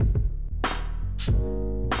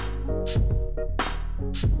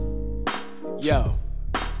Yo,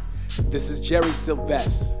 this is Jerry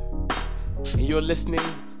Sylvester, and you're listening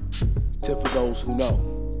to For Those Who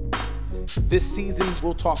Know. This season,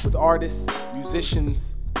 we'll talk with artists,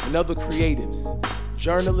 musicians, and other creatives,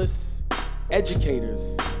 journalists,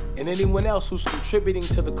 educators, and anyone else who's contributing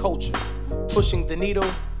to the culture, pushing the needle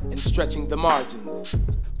and stretching the margins.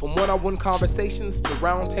 From one-on-one conversations to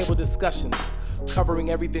roundtable discussions,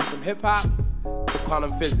 covering everything from hip-hop to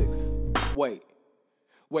quantum physics.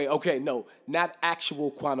 Wait, okay, no, not actual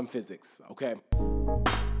quantum physics, okay?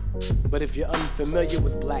 But if you're unfamiliar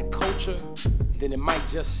with black culture, then it might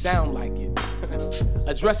just sound like it.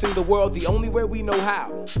 Addressing the world the only way we know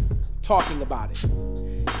how, talking about it.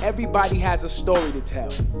 Everybody has a story to tell.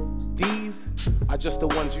 These are just the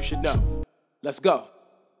ones you should know. Let's go.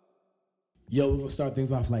 Yo, we're gonna start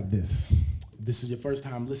things off like this. If this is your first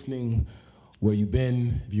time listening, where you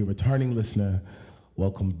been? If you're a returning listener,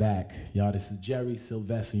 welcome back. Y'all, this is Jerry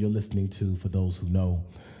Sylvester, and you're listening to For Those Who Know.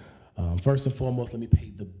 First and foremost, let me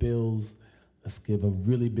pay the bills. Let's give a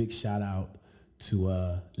really big shout out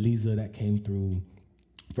to Lisa that came through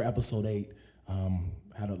for episode 8.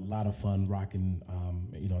 Had a lot of fun rocking,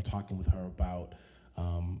 talking with her about,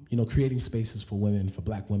 creating spaces for women, for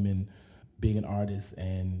black women, being an artist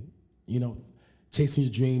and, chasing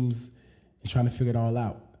your dreams and trying to figure it all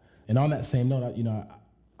out. And on that same note,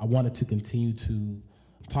 I wanted to continue to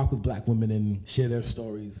talk with black women and share their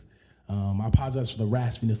stories. I apologize for the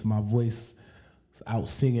raspiness of my voice. I was out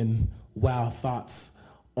singing Wild Thoughts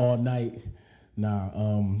all night.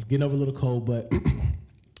 Getting over a little cold, but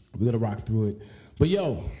we're gonna rock through it. But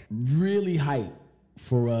yo, really hype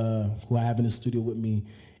for who I have in the studio with me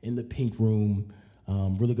in the Pink Room.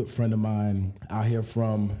 Really good friend of mine out here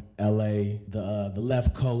from LA, the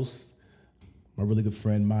left coast. My really good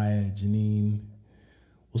friend Maya Janine.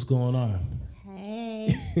 What's going on?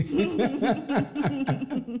 Hey.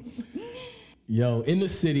 Yo, in the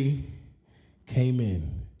city, came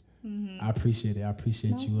in. Mm-hmm. I appreciate it. I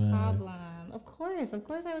appreciate you. No problem. Of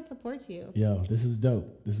course I would support you. Yo, this is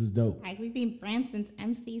dope. Like we've been friends since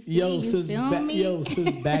MCC. Yo,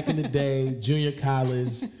 since back in the day, junior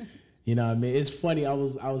college. You know what I mean? It's funny. I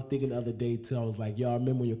was thinking the other day too. I was like, yo, I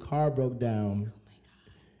remember when your car broke down.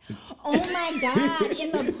 Oh my God,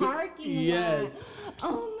 in the parking lot. Yes.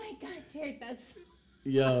 Oh my God, Jared, that's...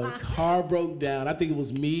 Yo, car broke down. I think it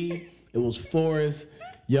was me. It was Forrest.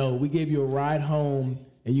 Yo, we gave you a ride home,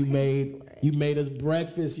 and you made us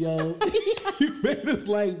breakfast, yo. You made us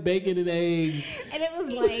like bacon and eggs. And it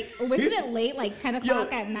was like, wasn't it late, like 10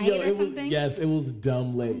 o'clock at night or something? Yes, it was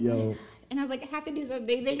dumb late, yo. And I was like, I have to do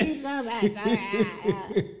something. They do so much.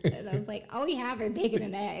 And I was like, all we have are bacon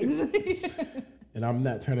and eggs. And I'm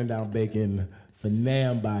not turning down bacon for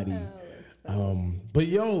nobody. But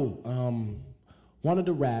yo, wanted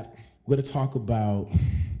to wrap. We're going to talk about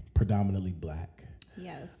predominantly black.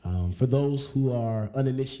 Yes. For those who are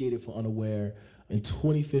uninitiated, for unaware, in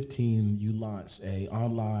 2015, you launched a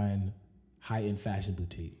online high-end fashion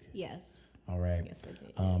boutique. Yes. All right. Yes, I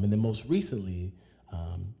did. And then most recently,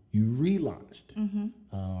 you relaunched. Mm-hmm.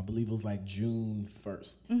 I believe it was like June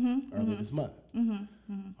 1st, earlier this month.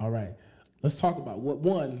 Mm-hmm. Mm-hmm. All right. Let's talk about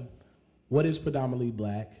what is predominantly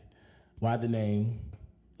black? Why the name?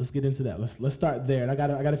 Let's get into that. Let's start there. And I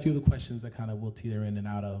got a few of the questions that kind of we'll teeter in and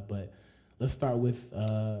out of, but let's start with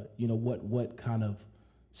what kind of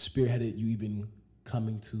spearheaded you even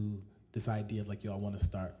coming to this idea of like, yo, I want to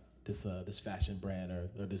start this fashion brand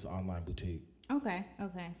or this online boutique. Okay.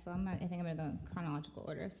 So I think I'm gonna go in chronological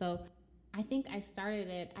order. So I think I started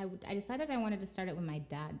it. I decided I wanted to start it when my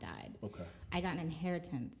dad died. Okay. I got an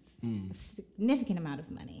inheritance, a significant amount of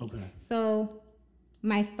money. Okay. So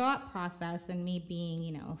my thought process and me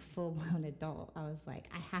being, a full-blown adult, I was like,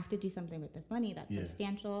 I have to do something with this money that's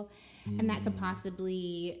substantial and that could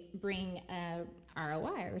possibly bring a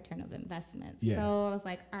ROI, a return of investment. Yeah. So I was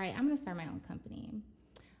like, all right, I'm going to start my own company.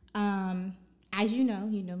 As you know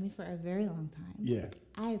me for a very long time. Yeah.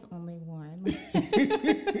 I've only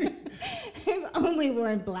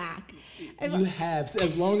worn black. You have,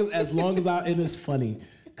 as long as and it's funny,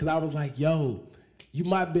 because I was like, yo, you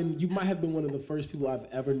might have been one of the first people I've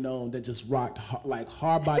ever known that just rocked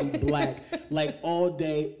hard body black, like all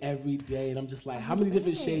day, every day. And I'm just like, how many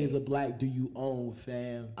different shades of black do you own,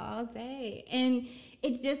 fam? All day. And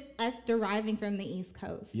it's just us deriving from the East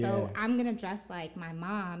Coast. Yeah. So I'm going to dress like my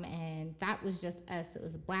mom, and that was just us. It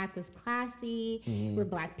was black was classy. Mm-hmm. We're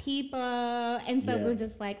black people. And so we're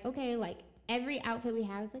just like, okay, like every outfit we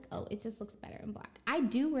have is like, oh, it just looks better in black. I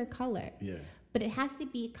do wear color. Yeah. But it has to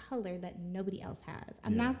be color that nobody else has. I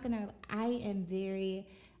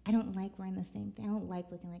I don't like wearing the same thing. I don't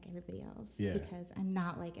like looking like everybody else because I'm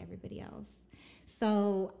not like everybody else.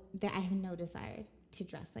 So that I have no desire to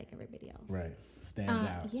dress like everybody else. Right. Stand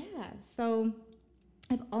out. Yeah. So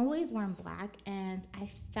I've always worn black, and I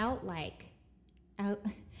felt like,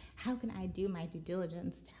 how can I do my due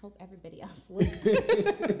diligence to help everybody else look?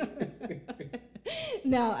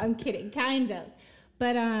 No, I'm kidding, kind of.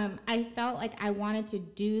 But I felt like I wanted to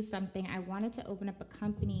do something. I wanted to open up a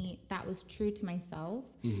company that was true to myself.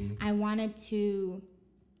 I wanted to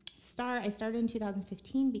I started in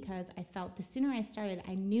 2015 because I felt the sooner I started,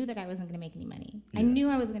 I knew that I wasn't going to make any money. I knew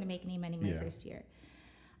I wasn't going to make any money my first year.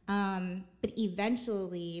 But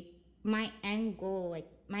eventually, my end goal, like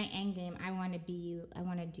my end game, I want to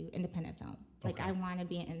do independent film. Like I want to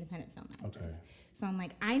be an independent film actor. Okay. So I'm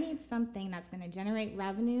like, I need something that's going to generate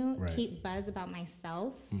revenue, keep buzz about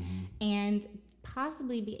myself, and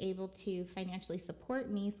possibly be able to financially support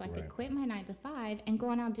me so I could quit my 9-to-5 and go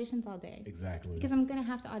on auditions all day. Exactly. Because I'm going to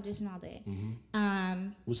have to audition all day.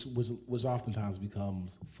 Which oftentimes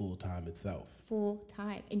becomes full-time itself.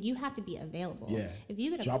 Full-time. And you have to be available. Yeah. If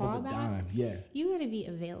you get a call back, you got to be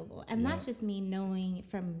available. And that's just me knowing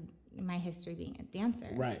from my history being a dancer.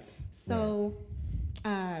 Right. So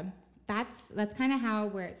that's kind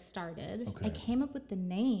of where it started. Okay. I came up with the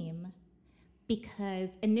name because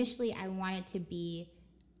initially I wanted to be,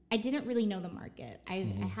 I didn't really know the market. I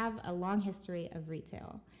have a long history of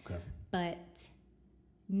retail. Okay. But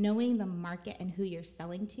knowing the market and who you're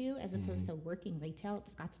selling to as opposed to working retail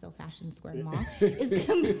at Scottsdale Fashion Square Mall is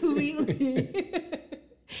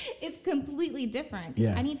completely different.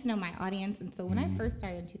 Yeah. I need to know my audience. And so when I first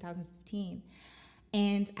started in 2015,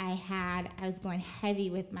 and I was going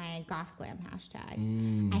heavy with my goth glam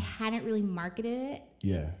hashtag. I hadn't really marketed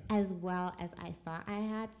it as well as I thought I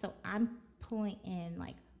had. So I'm pulling in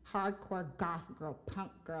like hardcore goth girl, punk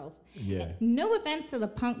girls. Yeah. No offense to the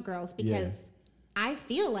punk girls because I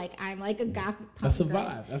feel like I'm like a goth punk That's a girl.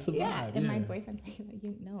 vibe. That's a vibe. And my boyfriend's like,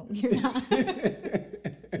 you're not.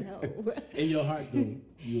 No. In your heart, though,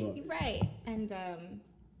 you are. Right. And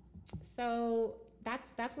so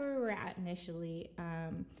that's where we were at initially.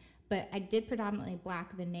 But I did predominantly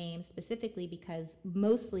black the name specifically because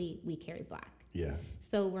mostly we carry black. Yeah.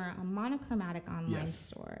 So we're a monochromatic online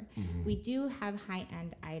store. We do have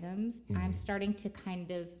high-end items. I'm starting to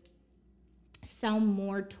kind of sell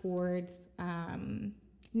more towards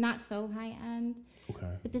not so high-end.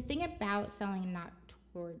 Okay. But the thing about selling not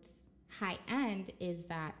towards high-end is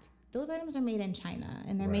that those items are made in China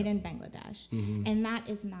and they're made in Bangladesh. And that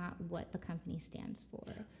is not what the company stands for.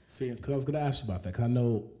 See, because I was going to ask you about that. Because I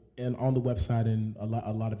know on the website and a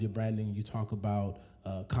lot of your branding, you talk about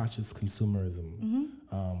conscious consumerism.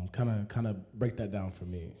 Kind of break that down for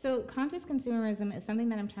me. So conscious consumerism is something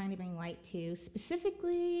that I'm trying to bring light to,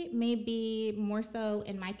 specifically maybe more so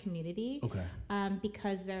in my community. Okay.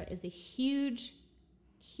 Because there is a huge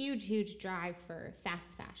drive for fast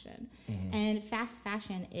fashion. And fast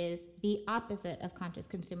fashion is the opposite of conscious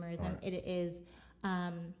consumerism. Right. It is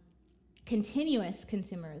continuous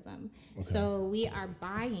consumerism. Okay. So we are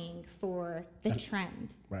buying for the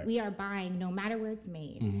trend. Right. We are buying no matter where it's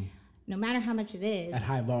made, no matter how much it is. At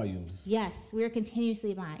high volumes. Yes, we're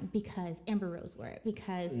continuously buying because Amber Rose wore it,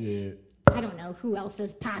 because I don't know who else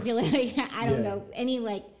is popular. I don't know any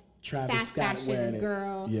like Travis fast Scott fashion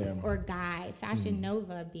girl or guy. Fashion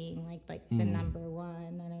Nova being like the number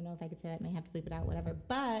one. I don't know if I could say that. May have to bleep it out, whatever.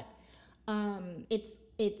 But it's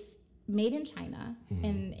made in China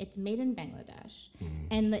and it's made in Bangladesh.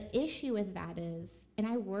 And the issue with that is, and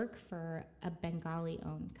I work for a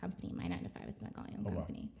Bengali-owned company. My 9-to-5 is a Bengali-owned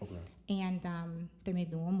company. Wow. Okay. And there may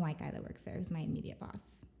be one white guy that works there who's my immediate boss,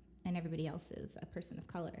 and everybody else is a person of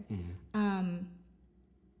color.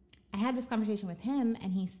 I had this conversation with him,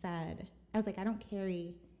 and he said, I was like, I don't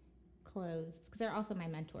carry clothes, because they're also my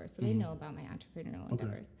mentors, so they know about my entrepreneurial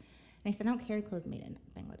endeavors. And I said, I don't carry clothes made in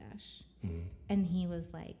Bangladesh. And he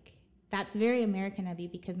was like, that's very American of you,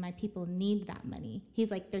 because my people need that money. He's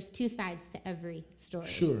like, there's two sides to every story.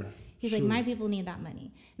 Sure. He's like, my people need that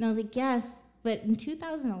money. And I was like, yes, but in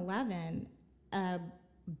 2011, a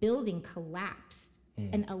building collapsed,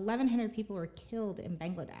 and 1,100 people were killed in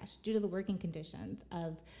Bangladesh due to the working conditions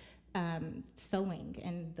of sewing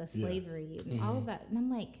and the slavery and all of that. And I'm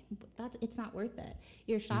like, it's not worth it.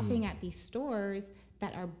 You're shopping at these stores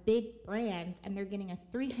that are big brands, and they're getting a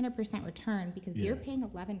 300% return because you're paying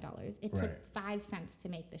 $11. It took 5 cents to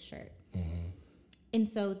make the shirt. And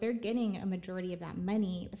so they're getting a majority of that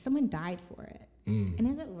money. Someone died for it. And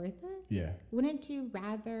is it worth it? Yeah. Wouldn't you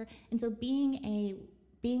rather? And so being a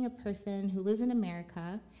being a person who lives in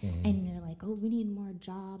America and you're like, oh, we need more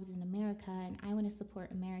jobs in America and I want to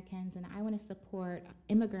support Americans and I want to support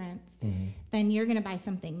immigrants, then you're going to buy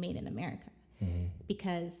something made in America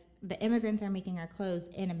because the immigrants are making our clothes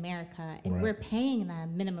in America and we're paying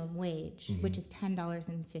them minimum wage, which is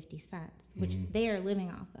 $10.50, which they are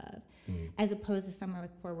living off of, as opposed to somewhere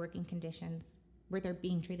with poor working conditions where they're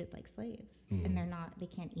being treated like slaves and they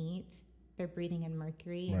can't eat, they're breathing in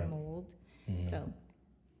mercury and mold. So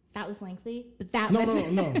that was lengthy, but that no.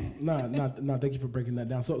 Thank you for breaking that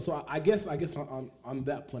down. So I guess on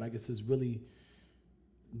that point, I guess is really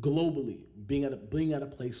globally being at a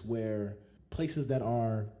place where places that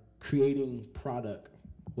are creating product,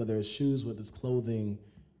 whether it's shoes, whether it's clothing,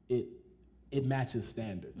 it matches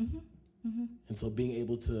standards. And so being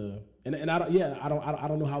able to and I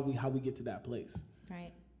don't know how we get to that place.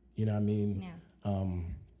 Right. You know what I mean? Yeah.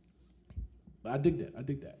 But I dig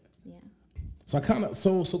that. Yeah. So I kind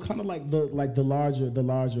of like the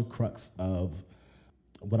larger crux of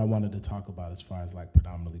what I wanted to talk about as far as like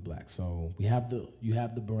predominantly black. So you have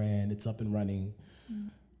the brand, it's up and running.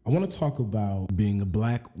 I want to talk about being a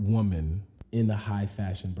black woman in the high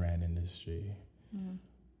fashion brand industry.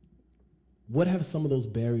 What have some of those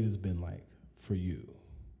barriers been like for you,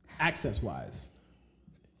 access wise?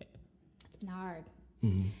 It's been hard,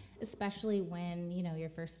 especially when you're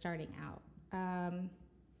first starting out.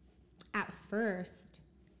 At first,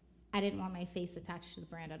 I didn't want my face attached to the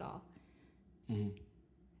brand at all.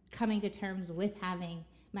 Coming to terms with having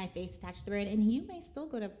my face attached to the brand, and you may still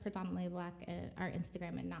go to predominantly black our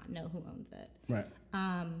Instagram and not know who owns it. Right.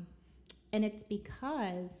 And it's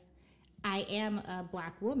because I am a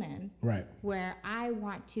black woman, right, where I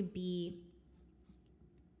want to be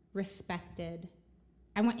respected.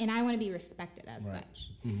 I want to be respected as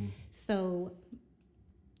such. So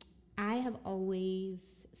I have always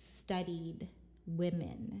studied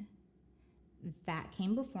women that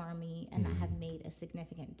came before me and that have made a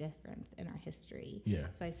significant difference in our history. Yeah.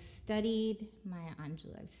 So I studied Maya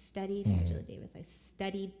Angelou, I've studied Angela Davis, I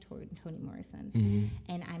studied Toni Morrison,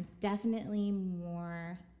 and I'm definitely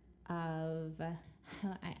more of,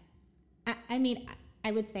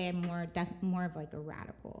 I would say I'm more of like a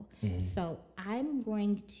radical. So I'm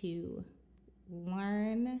going to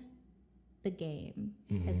learn the game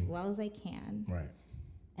as well as I can. Right.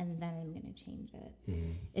 And then I'm going to change it.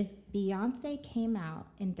 If Beyonce came out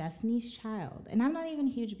in Destiny's Child, and I'm not even a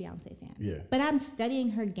huge Beyonce fan, but I'm studying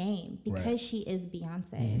her game because she is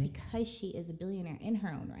Beyonce and because she is a billionaire in her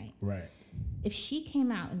own right. Right. If she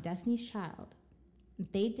came out in Destiny's Child,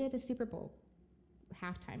 they did a Super Bowl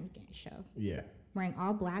halftime show. Yeah. Wearing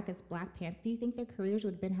all black as Black Panther. Do you think their careers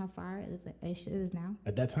would have been how far it is now?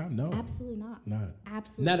 At that time, no. Absolutely not. Not.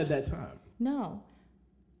 Absolutely not at that time. No.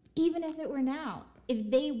 Even if it were now. If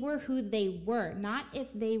they were who they were, not if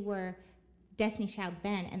they were Destiny's Child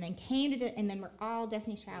then and then came to and then we're all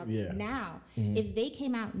Destiny's Child now. If they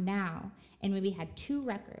came out now and maybe had 2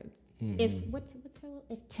 records, if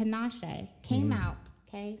Tinashe came out,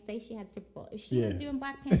 okay, say she had Super Bowl, if she was doing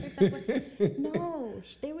Black Panther stuff, no,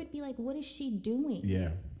 they would be like, what is she doing?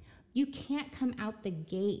 Yeah. You can't come out the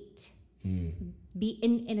gate. Be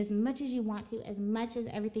in as much as you want to, as much as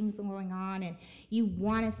everything's going on and you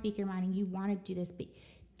want to speak your mind and you want to do this, but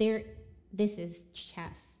this is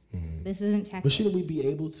chess. This isn't chess. But shouldn't we be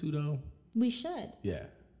able to though? We should. Yeah.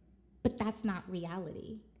 But that's not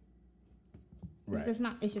reality. Right.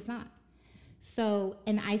 It's just not. So,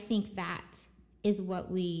 and I think that is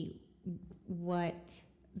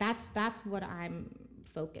that's what I'm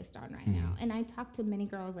focused on right now. And I talk to many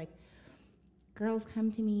girls, like girls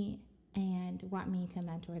come to me and want me to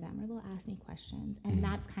mentor them, or they'll ask me questions, and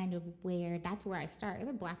that's where I start.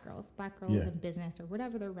 They're black girls in business or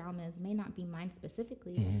whatever their realm is, may not be mine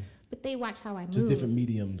specifically, but they watch how I move. Just different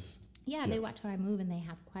mediums. Yeah, they watch how I move and they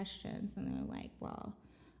have questions, and they're like, well,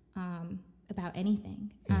 about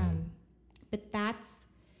anything.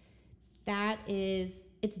 But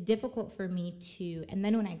it's difficult for me to, and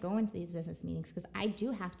then when I go into these business meetings, because I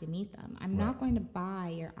do have to meet them, I'm not going to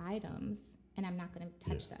buy your items and I'm not going to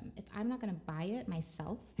touch them. If I'm not going to buy it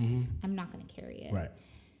myself, I'm not going to carry it. Right.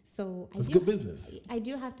 So it's good business. I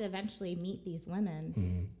do have to eventually meet these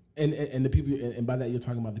women. And the people, and by that you're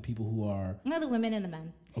talking about the people who are... No, the women and the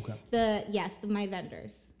men. Okay. My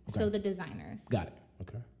vendors. Okay. So the designers. Got it.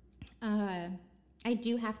 Okay. I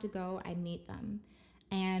do have to go, I meet them.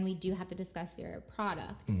 And we do have to discuss your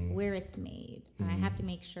product, where it's made. I have to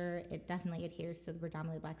make sure it definitely adheres to the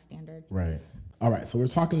predominantly black standards. Right. All right. So we're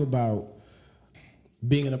talking about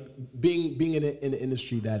being in an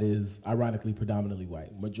industry that is ironically predominantly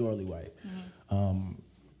white, majorly white,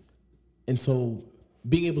 and so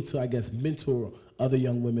being able to, I guess, mentor other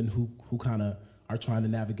young women who kind of are trying to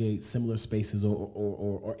navigate similar spaces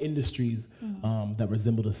or industries that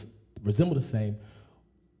resemble the same.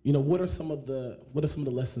 You know, what are some of the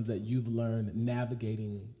lessons that you've learned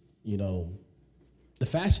navigating, you know, the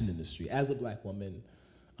fashion industry as a Black woman,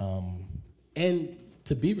 and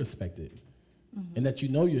to be respected, and that you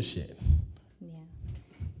know your shit? Yeah,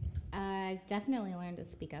 I've definitely learned to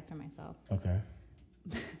speak up for myself. Okay.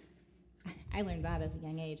 I learned that as a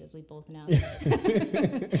young age, as we both know.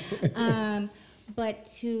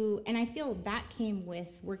 And I feel that came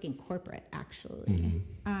with working corporate, actually.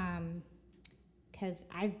 Because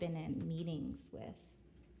I've been in meetings with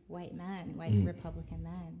white men, white Republican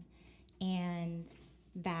men, and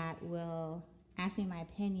that will ask me my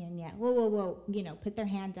opinion, whoa, you know, put their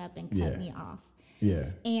hand up and cut me off.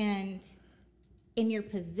 Yeah. And in your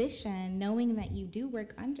position, knowing that you do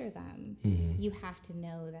work under them, you have to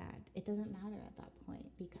know that it doesn't matter at that point,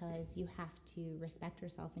 because you have to respect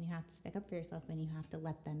yourself and you have to stick up for yourself and you have to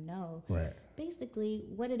let them know basically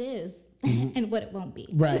what it is and what it won't be.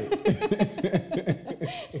 Right.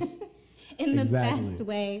 In the best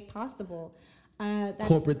way possible.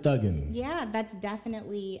 Corporate thugging. Yeah, that's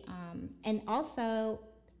definitely, and also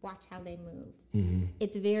watch how they move.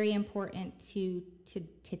 It's very important to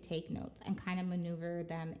take notes and kind of maneuver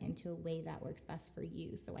them into a way that works best for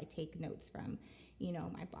you. So I take notes from, you know,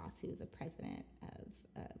 my boss, who's a president of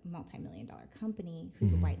a multi-million-dollar company,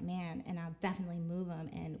 who's a white man, and I'll definitely move them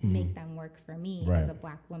and make them work for me as a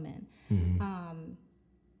Black woman.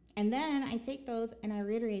 And then I take those and I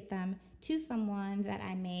reiterate them to someone that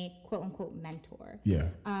I may quote unquote mentor. Yeah.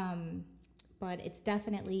 But it's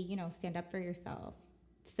definitely, you know, stand up for yourself,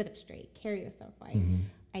 sit up straight, carry yourself right.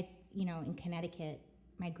 You know, in Connecticut,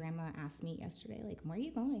 my grandma asked me yesterday, like, where are you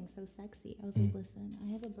going so sexy? I was like, listen,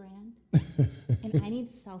 I have a brand and I need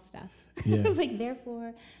to sell stuff. I was like,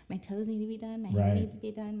 therefore, my toes need to be done, my hair needs to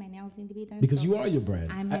be done, my nails need to be done. Because you are your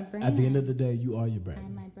brand. I'm my brand. At the end of the day, you are your brand.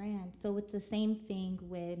 I'm my brand. So it's the same thing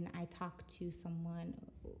when I talk to someone,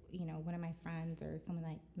 you know, one of my friends or someone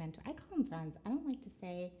like mentor. I call them friends. I don't like to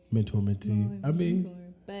say mentor, mentee. I mean,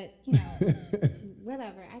 mentor, but you know,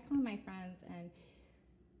 whatever. I call them my friends, and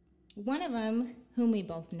one of them, whom we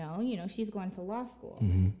both know, you know, she's going to law school.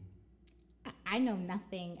 I know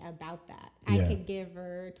nothing about that. I could give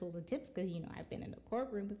her tools and tips because, you know, I've been in the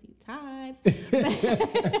courtroom a few times.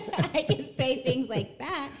 I can say things like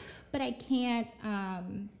that, but I can't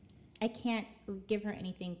give her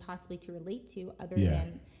anything possibly to relate to other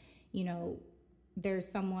than, you know, there's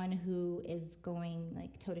someone who is going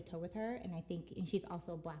like toe to toe with her, and and she's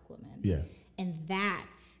also a Black woman. Yeah. And that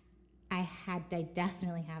I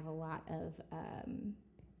definitely have a lot of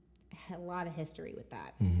history with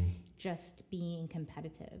that, just being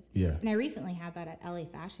competitive. Yeah. And I recently had that at LA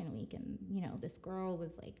Fashion Week, and you know, this girl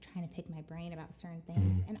was like trying to pick my brain about certain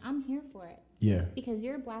things, and I'm here for it. Yeah. Because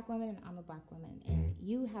you're a Black woman and I'm a Black woman, and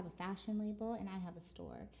you have a fashion label and I have a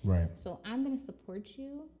store. Right. So I'm gonna support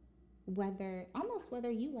you, whether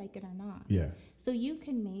you like it or not. Yeah. So you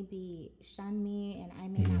can maybe shun me and I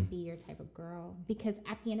may not be your type of girl, because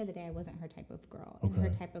at the end of the day, I wasn't her type of girl. Okay. And her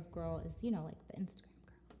type of girl is, you know, like the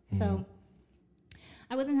Instagram girl. So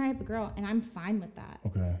I wasn't her type of girl, and I'm fine with that.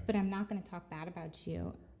 Okay. But I'm not going to talk bad about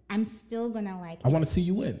you. I'm still going to like... I want to see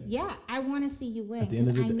you win. Yeah, I want to see you win,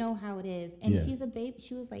 because I know how it is. And she's a baby.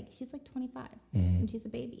 She's like 25 and she's a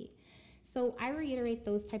baby. So I reiterate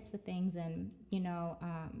those types of things, and, you know,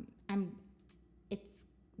 it's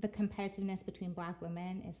the competitiveness between Black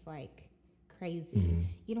women is like crazy.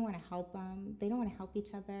 You don't want to help them. They don't want to help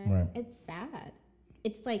each other. Right. It's sad.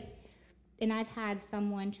 It's like, and I've had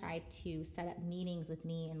someone try to set up meetings with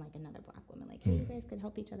me and like another Black woman, like, hey, you guys could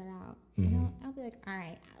help each other out. You know, I'll be like, all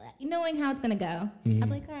right, knowing how it's gonna go, I'll be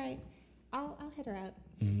like, all right, I'll hit her up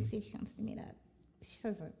and see if she wants to meet up. She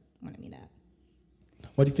doesn't want to meet up.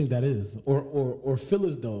 Why do you think that is, or feel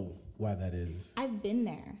as though why that is? I've been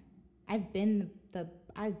there. I've been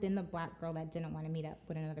the Black girl that didn't want to meet up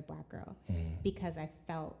with another Black girl because I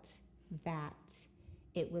felt that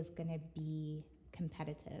it was gonna be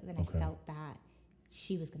competitive, and I felt that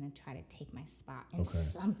she was gonna try to take my spot in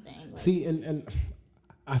something. Like, see, and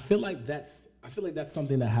I feel like that's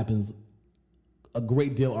something that happens a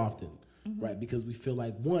great deal often, right? Because we feel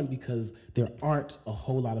like, one, because there aren't a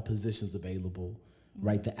whole lot of positions available,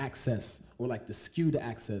 right? The access, or like the skew to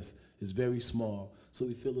access, is very small. So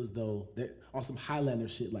we feel as though on some Highlander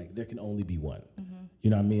shit, like there can only be one. You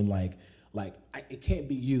know what I mean? Like it can't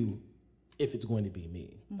be you if it's going to be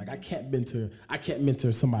me. Like I can't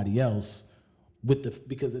mentor somebody else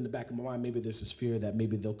because in the back of my mind, maybe there's this fear that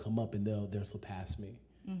maybe they'll come up and they'll surpass me.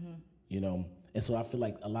 You know, And so I feel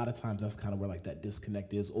like a lot of times that's kind of where like that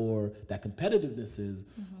disconnect is, or that competitiveness is,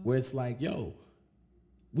 where it's like, yo,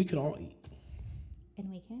 we can all eat. And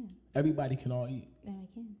we can. Everybody can all eat. And we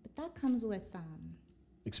can. But that comes with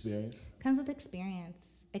Experience. Comes with experience.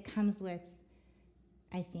 It comes with,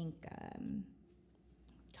 I think,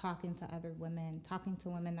 talking to other women, talking to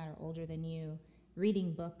women that are older than you,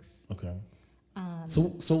 reading books. Okay. So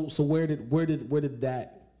where did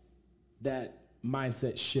that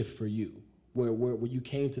mindset shift for you? Where you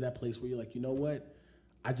came to that place where you're like, you know what?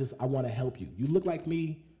 I want to help you. You look like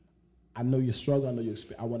me. I know your struggle. I know your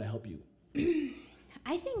experience. I want to help you.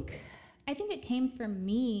 I think it came from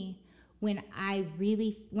me when I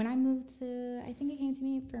moved to, I think it came to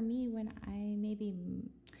me for me when I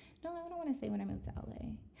don't want to say when I moved to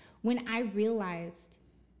LA. When I realized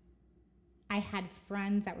I had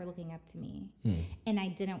friends that were looking up to me and I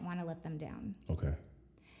didn't want to let them down. Okay.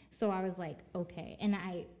 So I was like, okay. And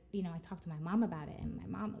I talked to my mom about it, and my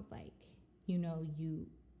mom was like,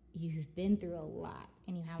 you've been through a lot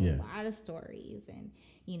and you have a lot of stories, and,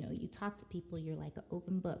 you talk to people, you're like an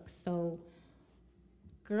open book. So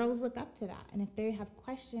girls look up to that. And if they have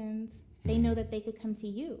questions, they know that they could come to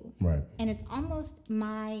you. Right. And it's almost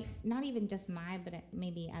not even just but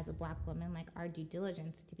maybe as a Black woman, like our due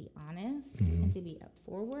diligence to be honest and to be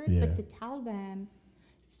forward, but to tell them.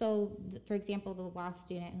 So, for example, the law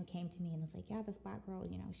student who came to me and was like, yeah, this Black girl,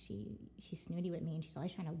 she's snooty with me, and she's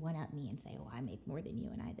always trying to one-up me and say, oh, I make more than you,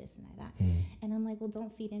 and I this and I that. And I'm like, well,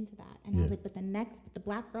 don't feed into that. And I was like, but the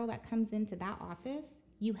Black girl that comes into that office,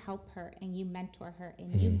 you help her and you mentor her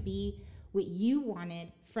and you be what you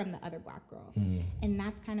wanted from the other Black girl. And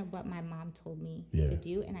that's kind of what my mom told me to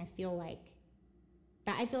do. And I feel like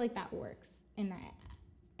that works. And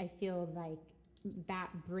I feel like that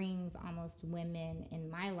brings almost women in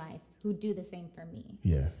my life who do the same for me.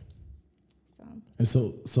 Yeah.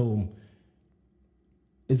 So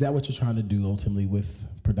is that what you're trying to do ultimately with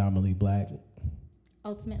predominantly Black?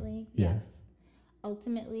 Ultimately, yes.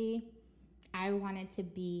 Ultimately, I want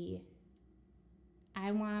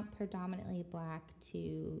predominantly Black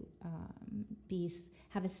to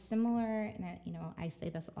have a similar, and I say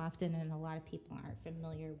this often, and a lot of people aren't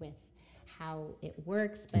familiar with how it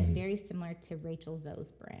works, but very similar to Rachel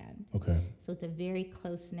Zoe's brand. Okay. So it's a very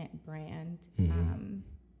close-knit brand.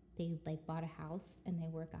 They bought a house and they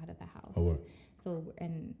work out of the house. Oh, so,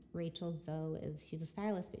 and Rachel Zoe she's a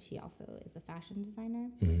stylist, but she also is a fashion designer.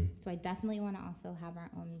 So I definitely want to also have our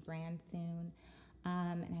own brand soon.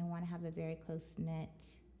 And I want to have a very close-knit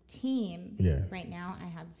team. Right now I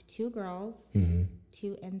have 2 girls,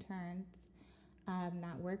 2 interns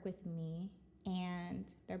that work with me, and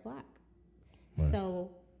they're Black. Right. So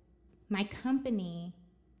my company,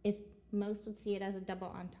 if most would see it as a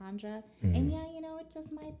double entendre, and it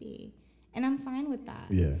just might be. And I'm fine with that.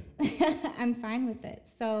 Yeah. I'm fine with it.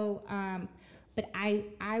 So, but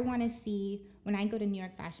I want to see, when I go to New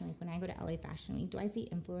York Fashion Week, when I go to LA Fashion Week, do I see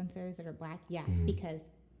influencers that are Black? Yeah, because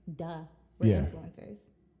we're influencers.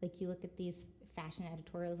 Like, you look at these fashion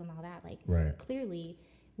editorials and all that, clearly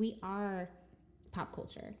we are pop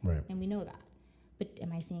culture, and we know that. But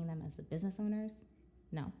am I seeing them as the business owners?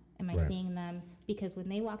 No. Am I seeing them because when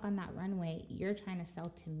they walk on that runway, you're trying to sell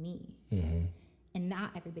to me, and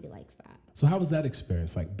not everybody likes that. So how was that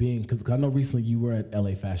experience, like being? Because I know recently you were at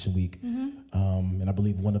LA Fashion Week, and I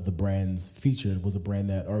believe one of the brands featured was a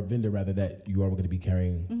vendor that you are going to be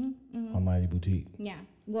carrying online in your boutique. Yeah.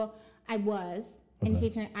 Well, I was, and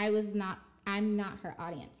she turned. I'm not her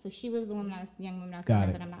audience. So she was the young woman I was talking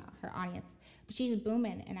about, but I'm not her audience. But she's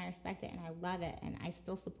booming, and I respect it, and I love it, and I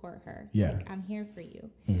still support her. Yeah. Like, I'm here for you.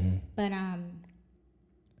 But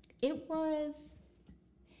it was.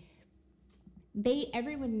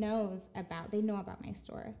 Everyone they know about my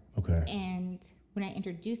store. Okay. And when I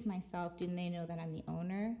introduce myself, do they know that I'm the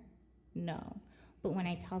owner? No. But when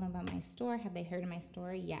I tell them about my store, have they heard of my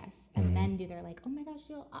store? Yes. And then they're like, oh my gosh,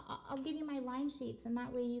 I'll give you my line sheets, and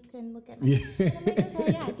that way you can look at my. And I'm like,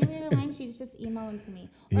 okay, yeah, give me your line sheets, just email them to me.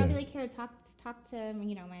 Or I'll be like, here, talk to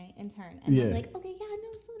my intern, and I'm like, okay, yeah, no,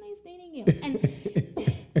 it's so nice dating you. And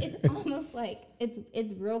it's almost like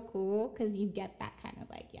it's real cool because you get that kind of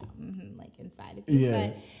like inside of you.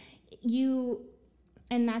 But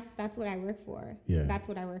and that's what I work for. Yeah. That's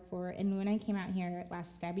what I work for. And when I came out here last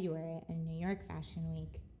February in New York Fashion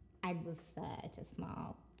Week, I was such a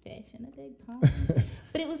small fish in a big pond.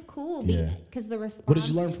 But it was cool because the response. What did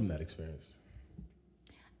you learn from that experience?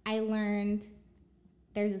 I learned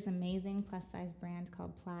there's this amazing plus size brand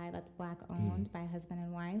called Ply that's Black owned by a husband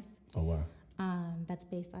and wife. Oh wow. That's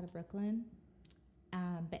based out of Brooklyn.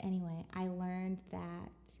 But anyway, I learned that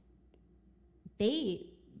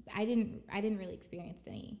I didn't really experience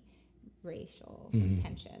any racial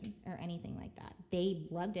tension or anything like that. They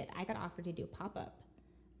loved it. I got offered to do a pop-up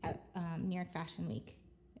at New York Fashion Week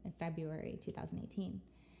in February 2018.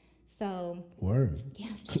 So, word. Yeah,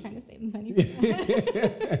 I'm just trying to save money.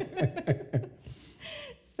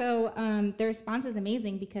 So the response is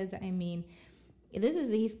amazing because, I mean, this is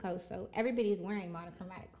the East Coast, so everybody's wearing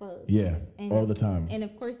monochromatic clothes. Yeah, and all the time. And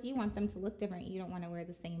of course, you want them to look different. You don't want to wear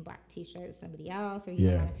the same black T-shirt as somebody else, or you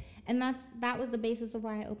don't want to. And that was the basis of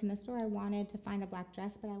why I opened the store. I wanted to find a black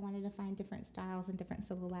dress, but I wanted to find different styles and different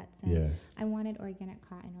silhouettes. And I wanted organic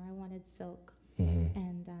cotton, or I wanted silk,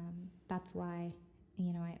 and that's why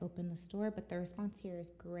I opened the store. But the response here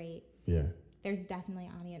is great. Yeah. There's definitely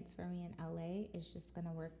an audience for me in LA. It's just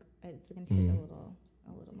gonna work. It's gonna take a little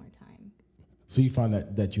more time. So you find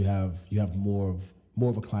that you have more of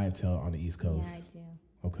a clientele on the East Coast. Yeah, I do.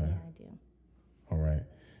 Okay. Yeah, I do. All right.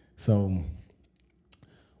 So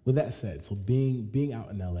with that said, so being out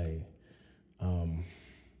in LA,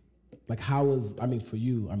 like how was, I mean, for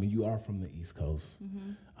you, I mean, you are from the East Coast,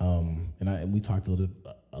 and we talked a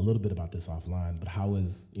little bit about this offline, but how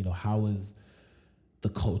is the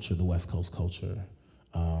culture, the West Coast culture,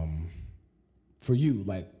 for you,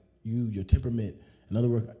 like your temperament? In other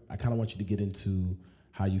words, I kind of want you to get into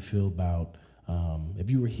how you feel about if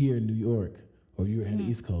you were here in New York or if you were in the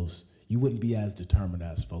East Coast, you wouldn't be as determined,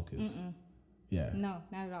 as focused. Yeah. No,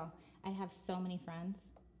 not at all. I have so many friends,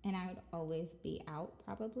 and I would always be out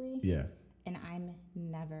probably. Yeah. And I'm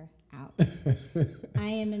never out. I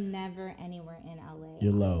am never anywhere in LA.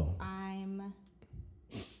 You're low. I'm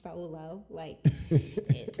so low. Like,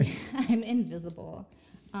 I'm invisible.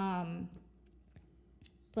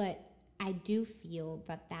 But I do feel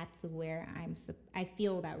that that's where I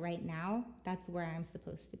feel that right now, that's where I'm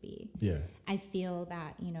supposed to be. Yeah. I feel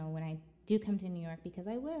that, when I do come to New York, because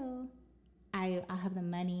I will, I'll have the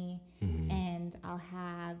money and I'll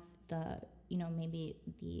have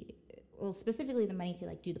specifically the money to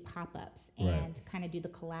like do the pop-ups and kind of do the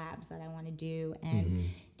collabs that I want to do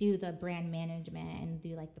and do the brand management and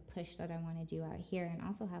do like the push that I want to do out here, and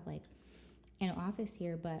also have like an office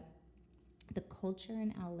here. But the culture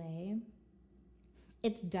in LA,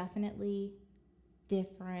 it's definitely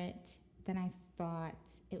different than I thought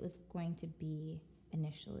it was going to be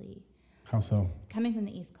initially. How so? Coming from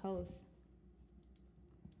the East Coast,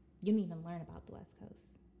 you didn't even learn about the West Coast.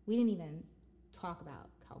 We didn't even talk about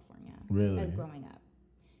California. Really? As growing up.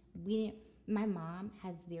 My mom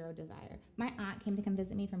had zero desire. My aunt came to come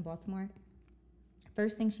visit me from Baltimore.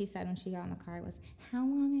 First thing she said when she got in the car was, "How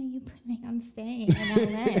long are you planning on staying in LA?"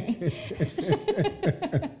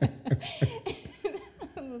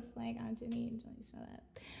 I was like, "Aunt Janine, shut up."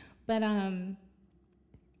 But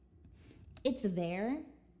it's there.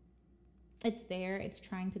 It's there. It's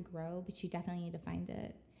trying to grow, but you definitely need to find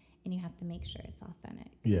it, and you have to make sure it's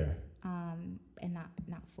authentic. Yeah. And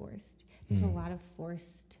not forced. There's a lot of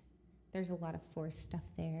forced stuff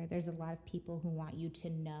there. There's a lot of people who want you to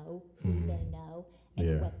know who they know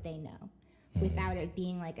and what they know, without it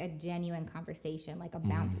being like a genuine conversation, like a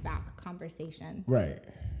bounce back conversation. Right.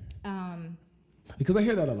 Because I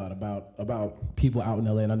hear that a lot about people out in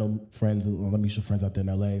LA, and I know friends and mutual friends out there in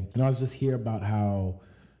LA. And I was just hear about how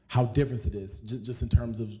different it is, just in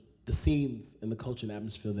terms of the scenes and the culture and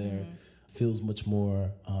atmosphere there. Feels much more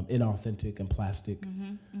inauthentic and plastic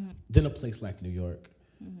than a place like New York.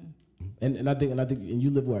 And I think and you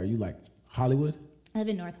live where? You like Hollywood? I live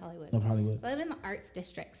in North Hollywood. North Hollywood. So I live in the arts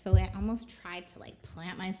district, so I almost tried to like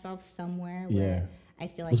plant myself somewhere where I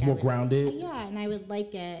feel like it's more grounded. Yeah, and I would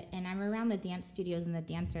like it, and I'm around the dance studios and the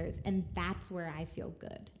dancers, and that's where I feel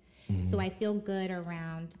good. So I feel good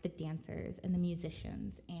around the dancers and the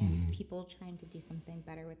musicians and people trying to do something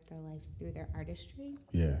better with their lives through their artistry.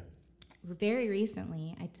 Yeah. Very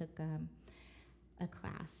recently, I took a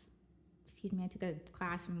class. I took a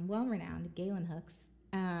class from well-renowned Galen Hooks,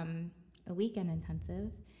 a weekend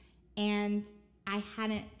intensive, and I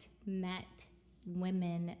hadn't met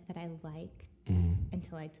women that I liked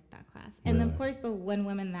until I took that class. And of course, the one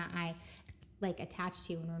woman that I like attached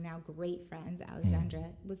to and we're now great friends,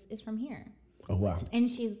 Alexandra, is from here. Oh wow! And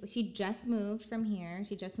she just moved from here.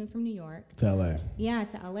 She just moved from New York to LA. Yeah,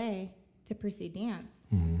 to LA to pursue dance.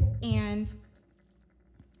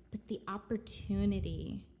 But the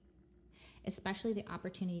opportunity, especially the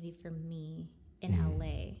opportunity for me in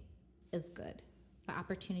LA, is good. The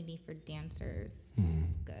opportunity for dancers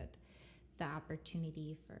is good. The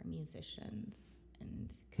opportunity for musicians,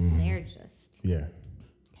 and because they're just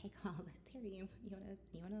take all this. You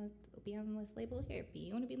want to be on this label here?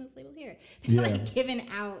 You want to be on this label here? They're like giving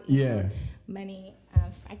out money.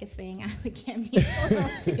 I could sing, I can't be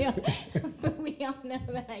but we all know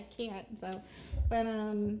that I can't. So, but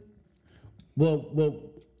Well,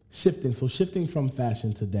 shifting from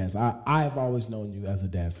fashion to dance. I've always known you as a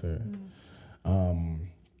dancer.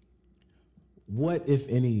 What, if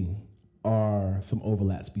any, are some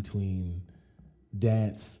overlaps between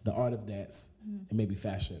dance, the art of dance, and maybe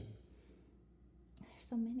fashion? There's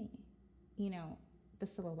so many. You know, the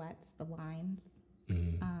silhouettes, the lines,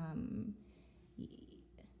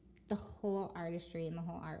 the whole artistry and the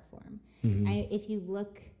whole art form.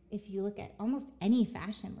 If you look at almost any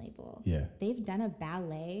fashion label, they've done a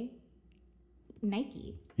ballet.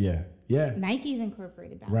 Nike. Yeah. Nike's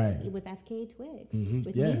incorporated ballet with FKA Twigs,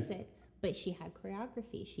 with music. But she had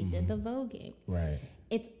choreography. She did the voguing. Right.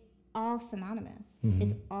 It's all synonymous.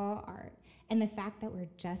 It's all art. And the fact that we're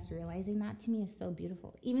just realizing that, to me, is so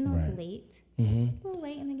beautiful. Even though it's late, a little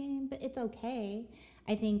late in the game, but it's okay.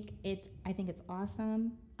 I think it's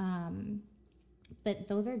awesome. But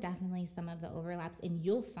those are definitely some of the overlaps, and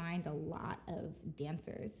you'll find a lot of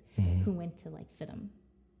dancers who went to like FITM.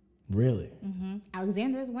 Really?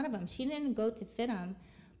 Alexandra is one of them. She didn't go to FITM,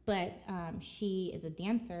 but she is a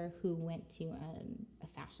dancer who went to a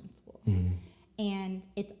fashion school. And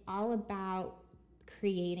it's all about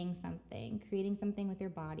creating something with your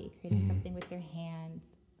body, creating something with your hands,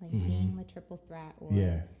 like being the triple threat, or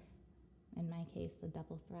in my case, the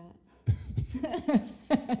double threat.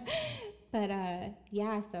 But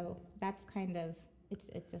so that's kind of, it's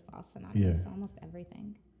just all synonymous, almost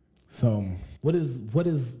everything. So what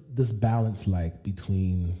is this balance like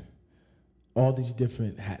between all these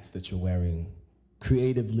different hats that you're wearing,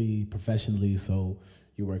 creatively, professionally? So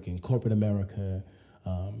you're working corporate America,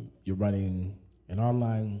 you're running an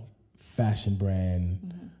online fashion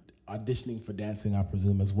brand, auditioning for dancing, I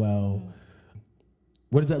presume, as well.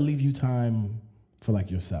 Where does that leave you time for like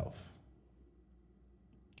yourself?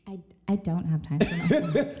 I don't have time for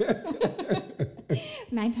myself.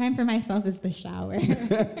 My time for myself is the shower.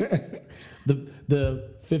 the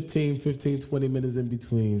 15, 20 minutes in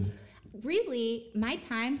between. Really, my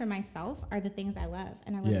time for myself are the things I love.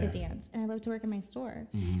 And I love to dance. And I love to work in my store.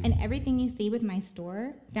 And everything you see with my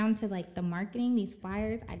store, down to like the marketing, these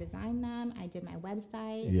flyers, I designed them. I did my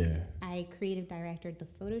website. I creative directed the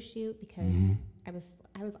photo shoot because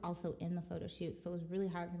I was also in the photo shoot. So it was really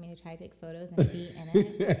hard for me to try to take photos and be in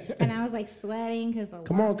it. And I was like sweating because the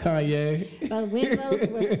windows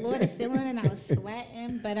were floor to ceiling and I was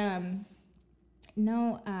sweating. But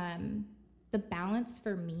the balance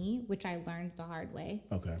for me, which I learned the hard way.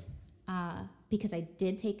 Okay. Because I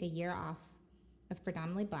did take a year off of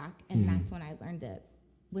Predominantly Black, and that's when I learned it,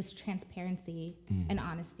 was transparency and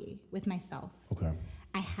honesty with myself. Okay.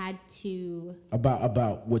 I had to...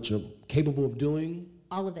 About what you're capable of doing?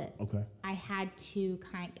 All of it. Okay. I had to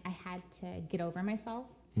get over myself.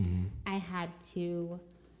 I had to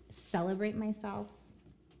celebrate myself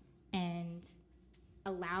and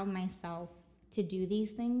allow myself to do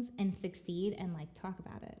these things and succeed and like talk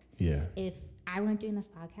about it. Yeah. If I weren't doing this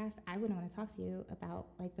podcast, I wouldn't want to talk to you about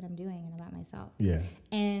like what I'm doing and about myself. Yeah.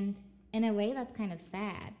 And in a way that's kind of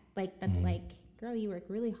sad. Like that's like, girl, you work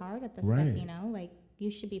really hard at this stuff, you know? Like you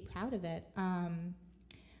should be proud of it.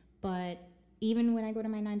 But even when I go to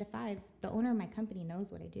my 9 to 5, the owner of my company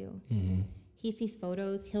knows what I do. He sees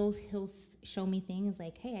photos, he'll show me things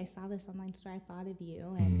like, hey, I saw this online store, I thought of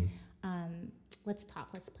you, and let's talk,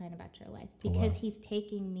 let's plan about your life. Because he's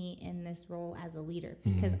taking me in this role as a leader,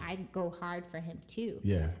 because I go hard for him too.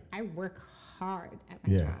 Yeah. I work hard at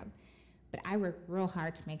my job, but I work real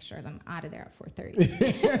hard to make sure that I'm out of there at 4:30.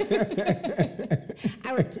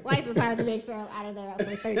 I work twice as hard to make sure I'm out of there at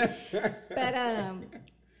 4:30. But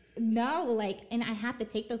no, like, and I have to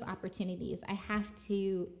take those opportunities. I have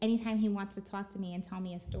to, anytime he wants to talk to me and tell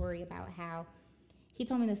me a story about how, he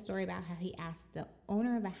told me the story about how he asked the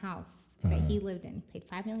owner of a house that he lived in, paid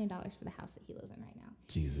 $5 million for the house that he lives in right now.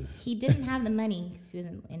 Jesus. He didn't have the money because he was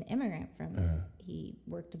an immigrant from, he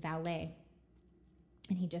worked valet.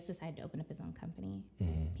 And he just decided to open up his own company.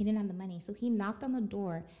 He didn't have the money. So he knocked on the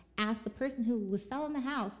door, asked the person who was selling the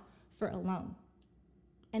house for a loan.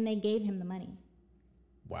 And they gave him the money.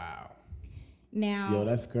 Wow. Now. Yo,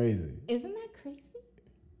 that's crazy. Isn't that crazy?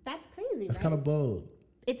 That's crazy, That's kind of bold.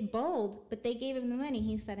 It's bold, but they gave him the money.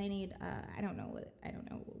 He said, I need, I don't know what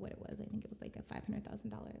it was. I think it was like a $500,000,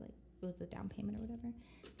 like it was a down payment or whatever.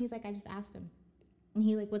 He's like, I just asked him. And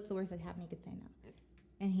he like, what's the worst that happened? He could say no.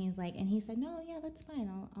 And he's like, and he said, no, yeah, that's fine.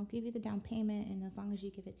 I'll give you the down payment, and as long as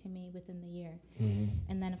you give it to me within the year.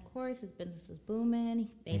 And then, of course, his business is booming.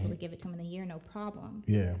 He's able to give it to him in a year, no problem.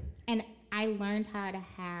 Yeah. And I learned how to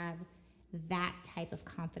have that type of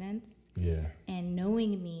confidence. Yeah. And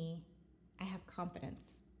knowing me, I have confidence.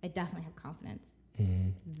 I definitely have confidence.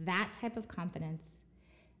 That type of confidence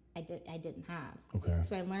I didn't have. Okay.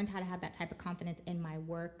 So I learned how to have that type of confidence in my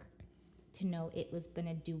work to know it was going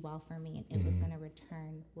to do well for me and it was going to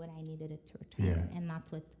return what I needed it to return. Yeah. And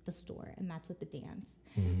that's with the store and that's with the dance.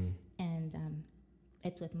 Mm-hmm. And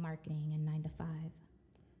it's with marketing and 9 to 5.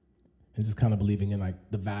 And just kind of believing in like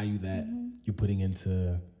the value that you're putting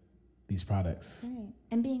into these products. Right.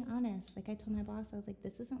 And being honest. Like I told my boss, I was like,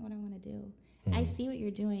 this isn't what I want to do. I see what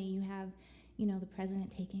you're doing. You have, you know, the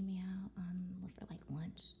president taking me out for like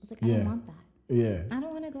lunch. I was like, I don't want that. Yeah. I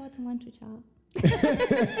don't want to go out to lunch with y'all.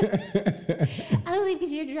 I was like,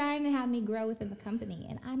 because you're trying to have me grow within the company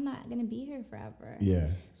and I'm not going to be here forever. Yeah.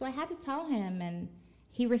 So I had to tell him and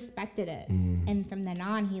he respected it. And from then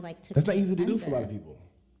on, he like took That's not it easy to do under. for a lot of people.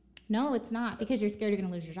 No, it's not because you're scared you're going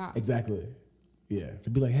to lose your job. Exactly. Yeah. To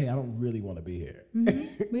be like, hey, I don't really want to be here.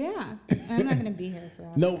 Yeah. I'm not going to be here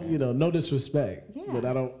forever. No, you know, no disrespect. Yeah. But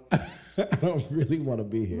I don't really want to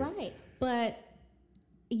be here. Right. But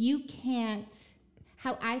you can't,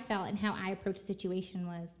 how I felt and how I approached the situation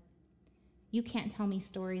was, you can't tell me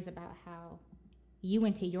stories about how you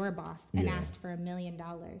went to your boss and asked for $1 million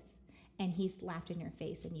and he laughed in your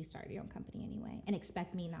face and you started your own company anyway and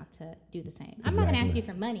expect me not to do the same. I'm not going to ask you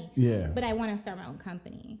for money, but I want to start my own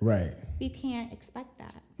company. Right. You can't expect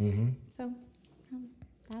that. So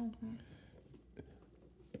that was that.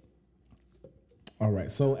 All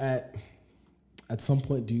right. So at some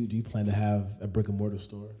point, do you plan to have a brick and mortar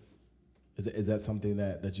store? Is that something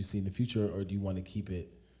that you see in the future, or do you want to keep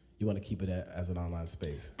it? You want to keep it as an online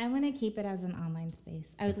space? I want to keep it as an online space.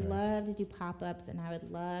 I would love to do pop-ups, and I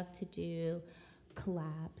would love to do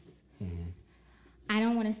collabs. I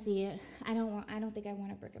don't want to see it. I don't think I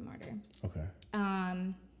want a brick and mortar. Okay.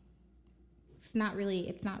 It's not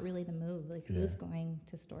really the move. Like who's going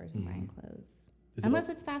to stores and buying clothes? Unless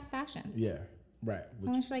it's fast fashion. Yeah. Right.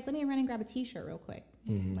 Unless you're like, let me run and grab a t-shirt real quick.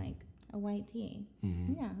 Like a white tee.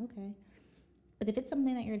 Yeah, okay. But if it's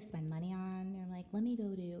something that you're going to spend money on, you're like, let me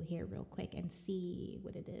go to here real quick and see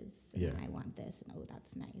what it is. And I want this. And oh,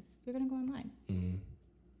 that's nice. You're going to go online.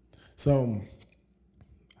 So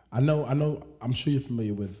I'm sure you're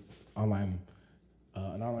familiar with an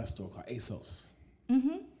online store called ASOS.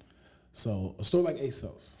 So a store like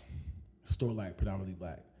ASOS, a store like Predominantly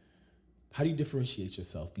Black, how do you differentiate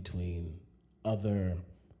yourself between other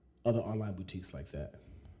online boutiques like that?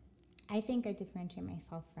 I think I differentiate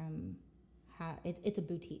myself from how it's a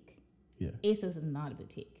boutique. Yeah. ASOS is not a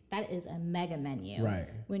boutique. That is a mega menu. Right.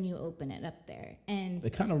 When you open it up there, and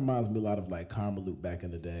it kind of reminds me a lot of like Karmaloop back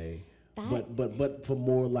in the day, but for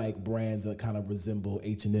more like brands that kind of resemble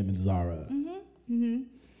H&M and Zara.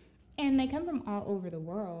 And they come from all over the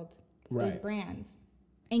world. Those brands,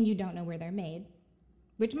 and you don't know where they're made,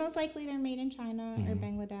 which most likely they're made in China or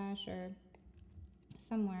Bangladesh or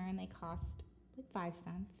somewhere, and they cost like 5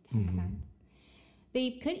 cents, 10 cents.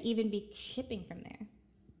 They could even be shipping from there.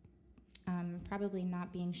 Probably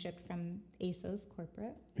not being shipped from ASOS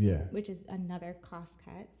corporate, which is another cost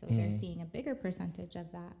cut. So they're seeing a bigger percentage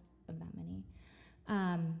of that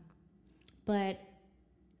money. But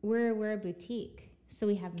we're a boutique, so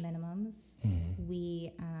we have minimums.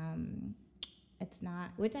 We it's not,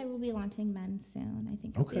 which I will be launching men's soon. I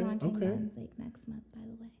think I'll be launching men's like next month, by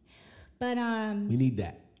the way. But we need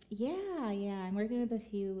that. Yeah. I'm working with a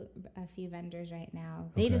few vendors right now.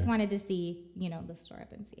 They just wanted to see, the store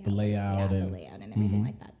up and see the layout and everything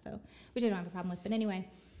like that. So, which I don't have a problem with. But anyway,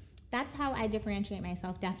 that's how I differentiate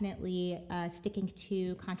myself. Definitely sticking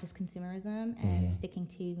to conscious consumerism and sticking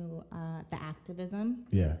to the activism.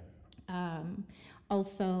 Yeah.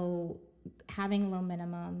 Also having low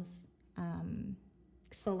minimums,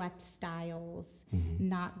 select styles,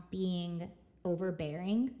 not being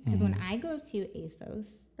overbearing. Because when I go to ASOS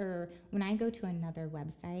or when I go to another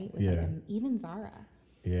website, with even Zara,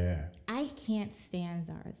 I can't stand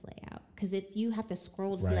Zara's layout because you have to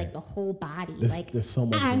scroll to see like the whole body. There's so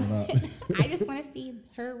much going on. I just want to see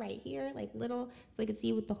her right here, like little, so I can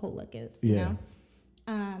see what the whole look is. You know,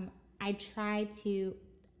 I try to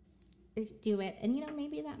do it, and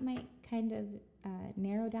maybe that might kind of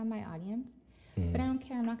narrow down my audience, but I don't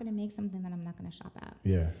care. I'm not going to make something that I'm not going to shop at.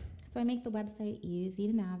 So I make the website easy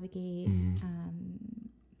to navigate.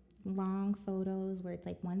 Long photos where it's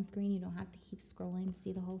like one screen, you don't have to keep scrolling to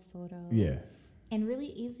see the whole photo. And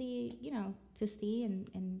really easy, to see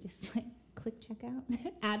and just like click checkout,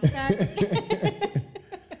 add start.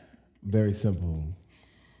 Very simple.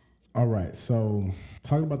 All right, so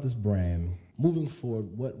talking about this brand, moving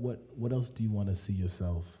forward, what else do you want to see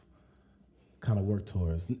yourself kind of work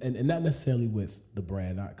towards? And not necessarily with the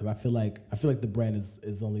brand, because I feel like the brand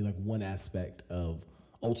is only like one aspect of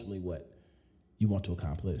ultimately what you want to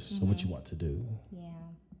accomplish or what you want to do. Yeah.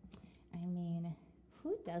 I mean,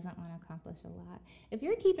 who doesn't want to accomplish a lot. If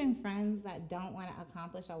you're keeping friends that don't want to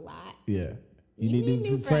accomplish a lot, yeah, you need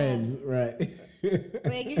new friends, right?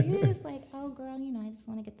 Like if you're just like, oh girl, I just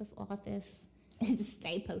want to get this office and just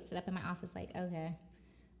stay posted up in my office, like, okay,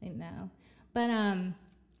 like, no. But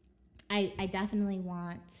I definitely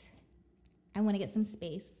want to get some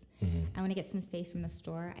space. I want to get some space from the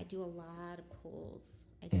store. I do a lot of pulls.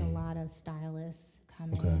 I get a lot of stylists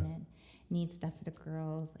come in and need stuff for the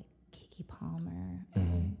girls, like Keke Palmer,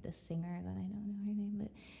 the singer that I don't know her name,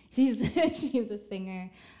 but she's a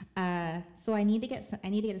singer. So I need to get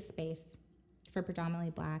a space for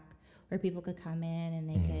predominantly Black, where people could come in and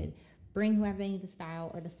they could bring whoever they need to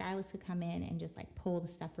style, or the stylist could come in and just like pull the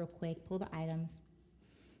stuff real quick, pull the items.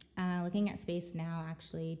 Looking at space now,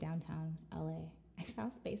 actually downtown LA. I saw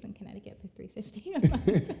space in Connecticut for $350 a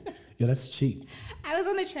month. Yeah, that's cheap. I was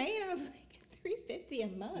on the train. I was like, $350 a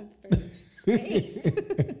month for space.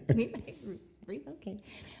 We might relocate.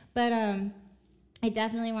 But I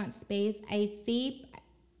definitely want space. I see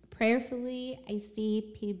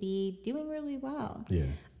PB doing really well. Yeah.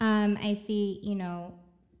 I see,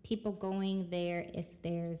 people going there if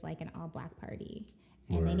there's like an all Black party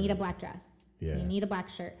and they need a Black dress. Yeah. You need a Black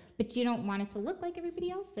shirt, but you don't want it to look like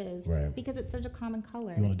everybody else's, right? Because it's such a common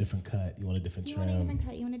color. You want a different cut. You want a different trim. You want a different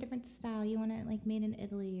cut. You want a different style. You want it like made in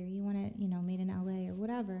Italy, or you want it, made in LA or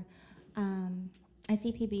whatever. I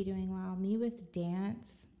see PB doing well. Me with dance,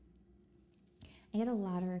 I get a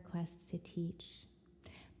lot of requests to teach,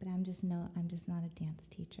 but I'm just not a dance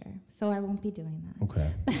teacher, so I won't be doing that.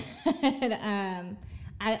 Okay.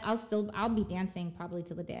 But I'll be dancing probably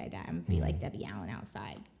till the day I die. I'm gonna be like Debbie Allen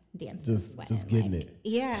outside. Dancing, just getting it.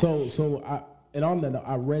 Yeah. So on that,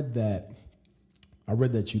 I read that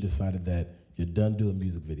you decided that you're done doing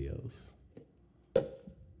music videos.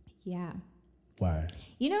 Yeah. Why?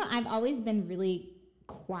 I've always been really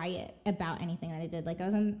quiet about anything that I did. Like I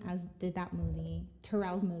did that movie,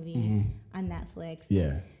 Terrell's movie on Netflix.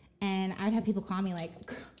 Yeah. And I would have people call me like,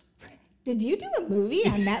 did you do a movie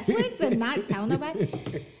on Netflix and not tell nobody?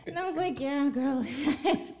 And I was like, yeah, girl.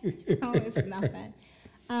 It's nothing.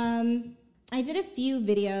 I did a few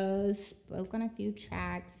videos, spoke on a few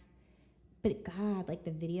tracks, but God, like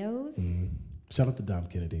the videos. Shout out to Dom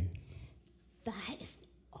Kennedy. That is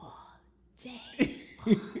all day.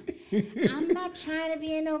 I'm not trying to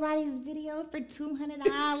be in nobody's video for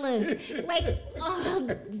 $200, like all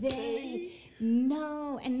day.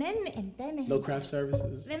 No, and then no craft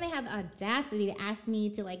services. Then they have the audacity to ask me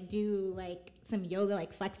to like do like some yoga,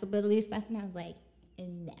 like flexibility stuff, and I was like,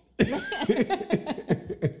 no.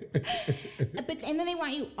 And then they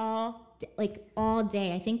want you all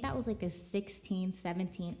day. I think that was like a 16,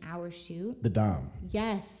 17-hour shoot. The Dom.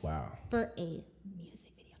 Yes. Wow. For a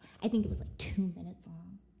music video. I think it was like 2 minutes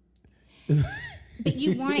long. But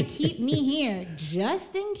you want to keep me here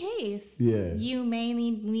just in case you may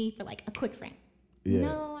need me for like a quick frame. Yeah.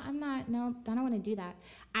 No, I'm not. No, I don't want to do that.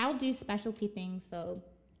 I'll do specialty things. So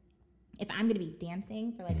if I'm going to be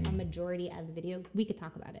dancing for like a majority of the video, we could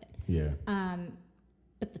talk about it. Yeah.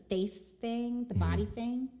 But the face thing, the body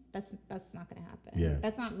thing, that's not going to happen. Yeah.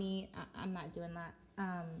 That's not me. I'm not doing that.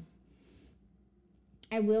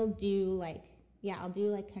 I will do I'll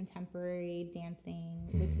do like contemporary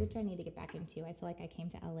dancing, which I need to get back into. I feel like I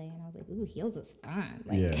came to LA and I was like, ooh, heels is fun.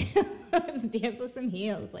 Let's dance with some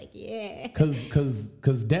heels. Like, yeah. Cause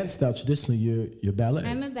dance style traditionally you're ballet.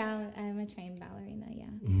 I'm a trained ballerina. Yeah.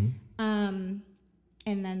 And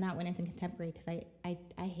then that went into contemporary because I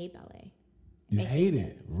hate ballet. You hate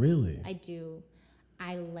it, really? I do.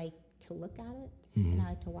 I like to look at it and I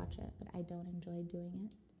like to watch it, but I don't enjoy doing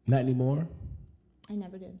it. Not anymore? I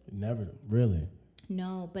never did. Never, really?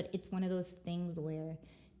 No, but it's one of those things where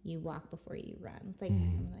you walk before you run. It's like,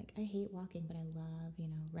 I'm like, I hate walking, but I love,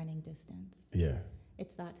 running distance. Yeah.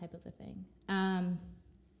 It's that type of a thing.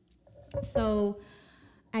 So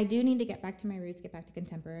I do need to get back to my roots, get back to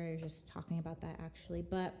contemporary. I was just talking about that actually.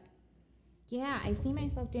 But yeah, I see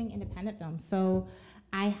myself doing independent films. So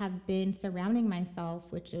I have been surrounding myself,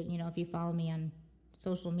 which, if you follow me on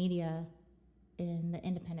social media, in the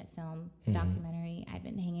independent film documentary, I've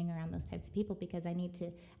been hanging around those types of people because I need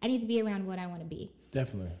to be around what I want to be.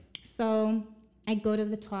 Definitely. So I go to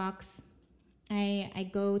the talks, I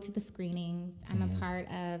go to the screenings. I'm a part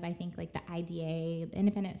of, I think, like the IDA, the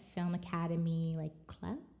Independent Film Academy, like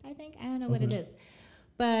club, I think. I don't know what it is.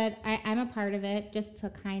 But I'm a part of it just to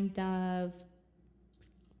kind of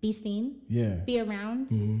be seen, be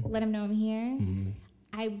around, let them know I'm here.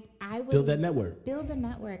 I would build that network. Build a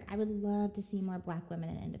network. I would love to see more Black women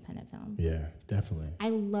in independent films. Yeah, definitely. I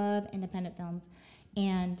love independent films.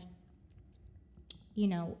 And,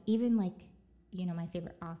 even like, my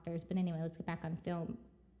favorite authors. But anyway, let's get back on film.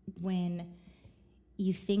 when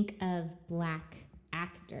you think of Black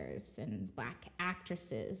actors and Black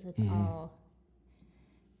actresses, it's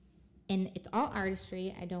all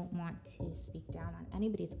artistry. I don't want to speak down on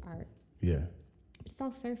anybody's art. Yeah. It's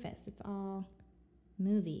all surface. It's all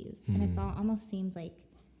movies, and it's all almost seems like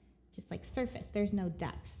just like surface. There's no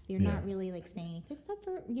depth. You're not really like saying, except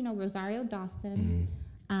for Rosario Dawson,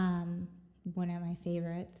 one of my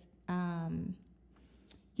favorites. And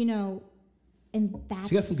that's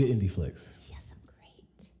She got some good indie flicks. She has some great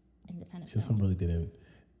independent. She has some really good.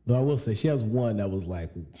 Though I will say she has one that was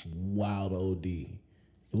like wild OD. It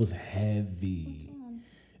was heavy.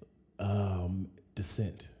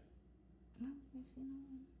 Descent.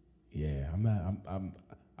 Yeah,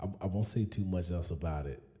 I won't say too much else about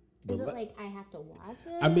it. Is it like I have to watch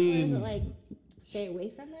it? I mean, or is it like stay away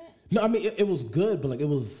from it? No, I mean it was good, but like it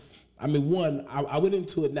was. I mean, one, I went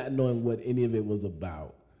into it not knowing what any of it was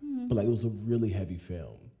about, but like it was a really heavy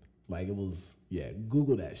film. Like it was,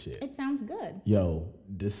 Google that shit. It sounds good. Yo,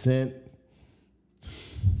 Descent.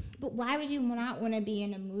 But why would you not want to be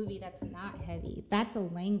in a movie that's not heavy? That's a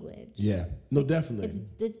language. Yeah, no, definitely.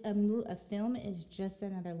 A film is just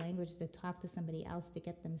another language to talk to somebody else to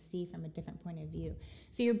get them to see from a different point of view.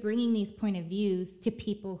 So you're bringing these point of views to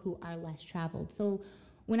people who are less traveled. So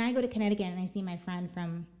when I go to Connecticut and I see my best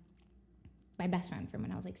friend from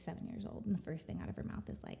when I was like 7 years old, and the first thing out of her mouth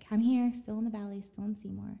is like, I'm here, still in the Valley, still in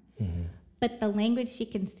Seymour. But the language she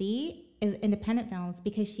can see is independent films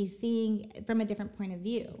because she's seeing from a different point of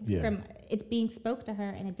view. Yeah. It's being spoke to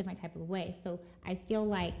her in a different type of way. So I feel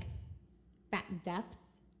like that depth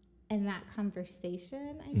and that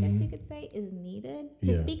conversation, I guess you could say, is needed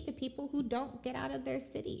to speak to people who don't get out of their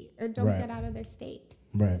city or don't get out of their state.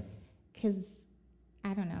 Right. Because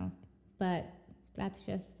I don't know, but that's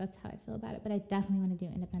how I feel about it. But I definitely want to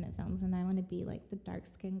do independent films, and I want to be like the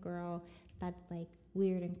dark-skinned girl that's like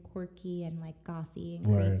weird and quirky and like gothy and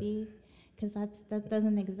creepy, because that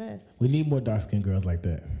doesn't exist. We need more dark-skinned girls like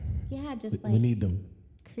that. Yeah, just we need them.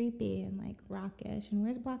 Creepy and like rockish. And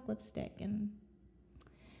where's black lipstick? And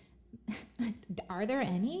are there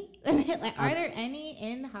any? Are there any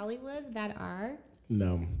in Hollywood that are?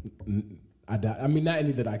 No, I doubt. I mean, not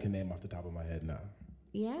any that I can name off the top of my head. No.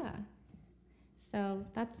 Yeah. So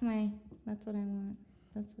that's what I want. That's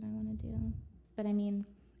what I want to do. But I mean,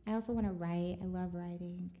 I also want to write. I love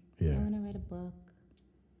writing. Yeah. I want to write a book.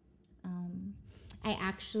 I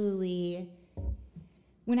actually,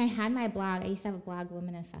 when I had my blog, I used to have a blog,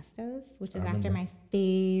 Womanifestos, which is after my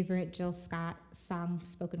favorite Jill Scott song,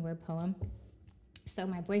 spoken word poem. So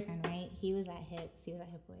my boyfriend, right, he was at Hit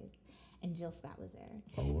Boys, and Jill Scott was there.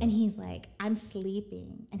 Oh, wow. And he's like, I'm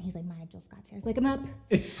sleeping. And he's like, Maya, Jill Scott's here. I was like, I'm up.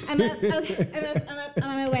 Okay, I'm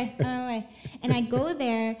on my way. And I go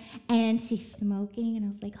there, and she's smoking, and I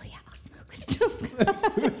was like, oh, yeah, I'll smoke with Jill Scott.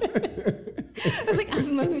 I was like, I'll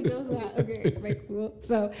smoke with Jill Scott. Okay, right, cool.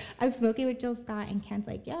 So I was smoking with Jill Scott, and Ken's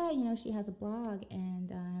like, yeah, she has a blog,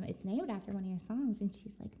 and it's named after one of your songs. And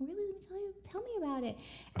she's like, really? Tell me about it.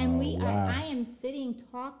 And I am sitting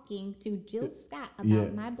talking to Jill Scott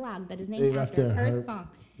about my blog that is named after her song.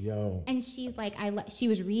 Yo. And she's like, she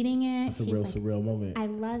was reading it. It's a real surreal moment. I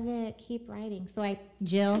love it. Keep writing. So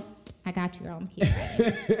Jill, I got you, girl. Keep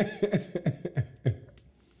writing.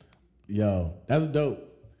 Yo, that's dope.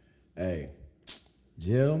 Hey,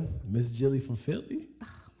 Jill, Miss Jilly from Philly. Oh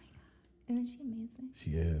my God. Isn't she amazing?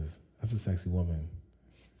 She is. That's a sexy woman.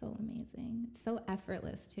 She's so amazing. It's so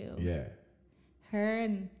effortless too. Yeah. She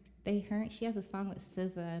has a song with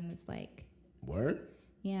SZA, and it's like. Word?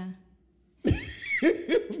 Yeah.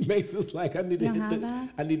 Makes us like I need to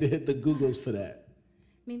hit the Googles for that.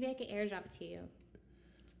 Maybe I could airdrop it to you.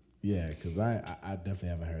 Yeah, because I definitely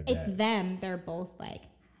haven't heard that. It's them. They're both like,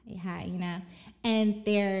 yeah, and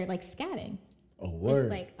they're like scatting. Oh, word.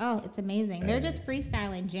 It's like, oh, it's amazing. They're just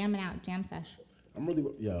freestyling, jamming out, jam sesh. I'm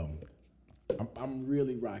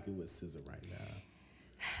really rocking with SZA right now.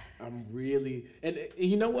 I'm really, and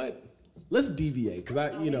you know what? Let's deviate, because I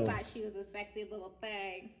thought she was a sexy little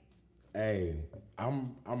thing. Hey,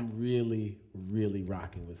 I'm really, really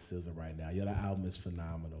rocking with SZA right now. Yo, that album is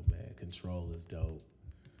phenomenal, man. Control is dope.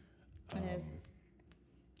 It is.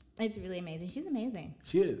 It's really amazing. She's amazing.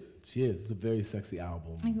 She is. It's a very sexy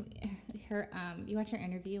album. You watch her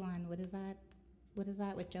interview on what is that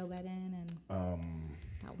with Joe Budden and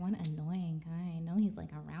that one annoying guy. I know he's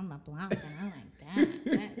like around the block, and I'm like, that's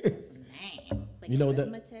his name. Like, you know what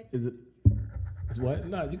that is? It's what?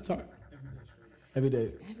 No, you can talk.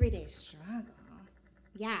 Everyday struggle.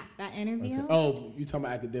 Yeah, that interview. Okay. Oh, you talking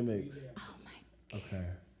about academics? Oh my God. Okay.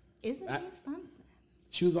 Isn't he something?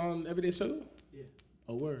 She was on Everyday Struggle? Yeah.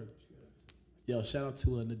 Oh, word. Yo, shout out to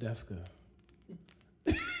Nadeska.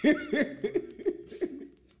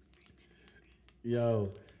 Yo,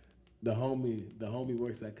 the homie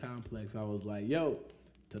works at Complex. I was like, yo,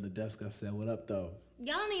 to the desk I said, what up though?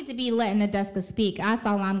 Y'all need to be letting the Deska speak. That's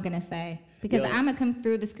all I'm gonna say. Because I'm gonna come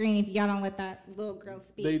through the screen if y'all don't let that little girl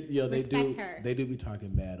speak. Respect her. They do be talking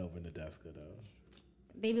bad over in the Deska though.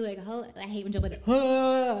 They be like, I hate when Joe would.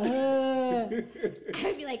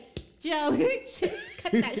 I'd be like, Joe, just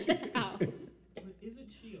cut that shit out. But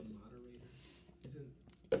isn't she a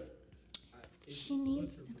moderator? She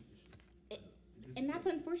needs to. And that's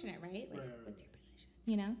unfortunate, right? Like, what's your position?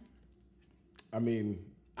 You know. I mean,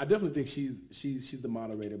 I definitely think she's the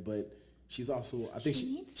moderator, but she's also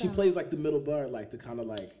she plays like the middle bar, like to kind of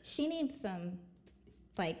like. She needs some,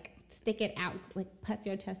 like, stick it out, like puff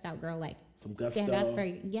your chest out, girl, like some gusto. Stand up for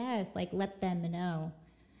like let them know.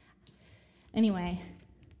 Anyway,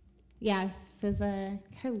 yes, her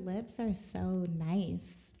lips are so nice.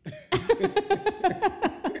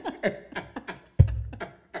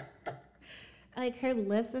 Like her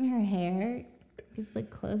lips and her hair. Just like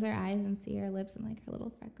close her eyes and see her lips and like her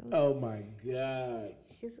little freckles. Oh my God.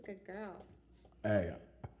 She's a good girl. Hey,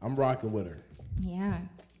 I'm rocking with her. Yeah,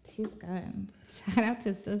 she's good. Shout out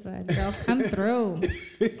to SZA. Girl, come through.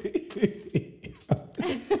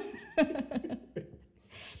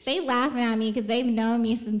 They laughing at me because they've known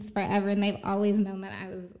me since forever and they've always known that I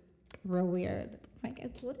was real weird. Like,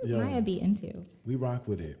 what does Maya be into? We rock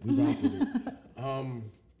with it.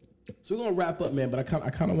 So we're gonna wrap up, man. But I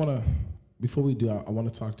kind of want to. Before we do, I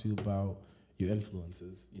want to talk to you about your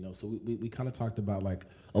influences. You know, so we kind of talked about like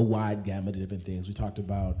a wide gamut of different things. We talked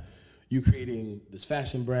about you creating this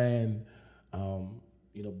fashion brand,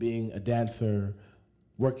 you know, being a dancer,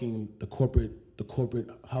 working the corporate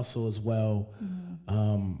hustle as well.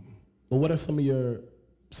 Mm-hmm. But what are some of your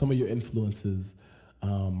influences?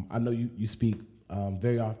 I know you speak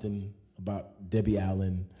very often about Debbie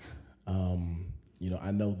Allen. You know, I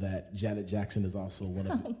know that Janet Jackson is also one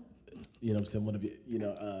of you know what I'm saying, one of your, you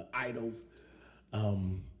know, idols.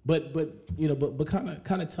 But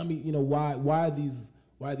kind of tell me, you know, why are these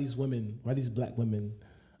women, why are these black women,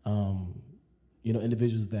 you know,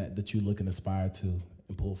 individuals that you look and aspire to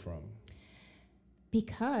and pull from?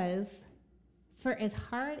 Because for as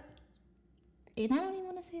hard, and I don't even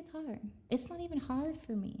want to say it's hard. It's not even hard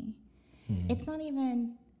for me. Mm-hmm. It's not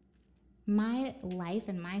even my life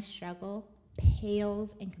and my struggle pales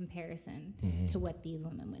in comparison to what these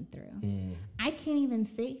women went through. I can't even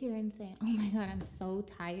sit here and say, oh my God, I'm so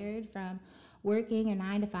tired from working a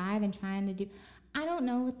 9 to 5 and trying to do, I don't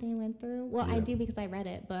know what they went through. Well, I do because I read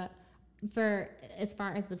it, but for as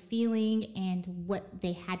far as the feeling and what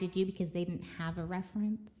they had to do because they didn't have a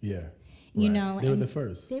reference. Yeah. You know. They were the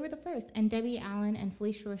first. They were the first. And Debbie Allen and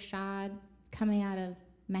Felicia Rashad coming out of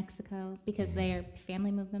Mexico because their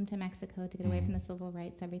family moved them to Mexico to get away from the civil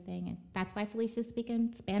rights, everything. And that's why Felicia's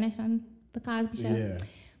speaking Spanish on the Cosby Show. Yeah.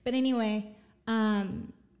 But anyway,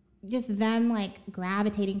 just them like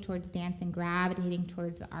gravitating towards dance and gravitating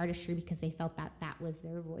towards the artistry because they felt that that was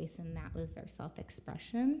their voice and that was their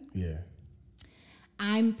self-expression. Yeah.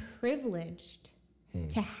 I'm privileged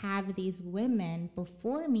to have these women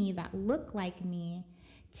before me that look like me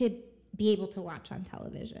to be able to watch on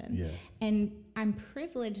television. Yeah. And I'm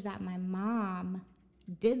privileged that my mom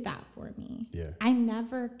did that for me. Yeah. I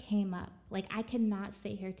never came up. Like, I could not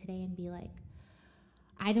sit here today and be like,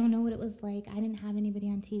 I don't know what it was like. I didn't have anybody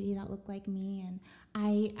on TV that looked like me, and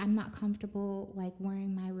I'm not comfortable, like,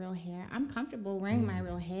 wearing my real hair. I'm comfortable wearing my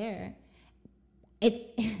real hair.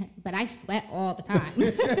 But I sweat all the time.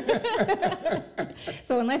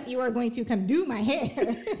 So unless you are going to come do my hair.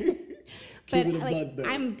 But like,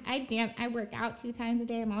 I dance, I work out 2 times a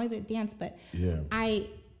day. I'm always at dance, but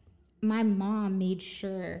my mom made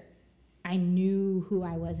sure I knew who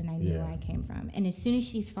I was and I knew where I came from. And as soon as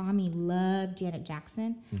she saw me love Janet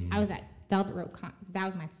Jackson, I was at Delta Road. That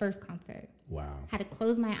was my first concert. Wow. Had to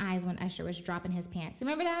close my eyes when Usher was dropping his pants.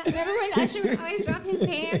 Remember that? Remember when Usher would always drop his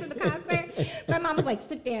pants at the concert? My mom was like,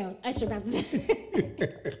 sit down. Usher about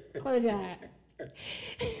to close your eyes.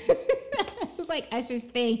 It was like Usher's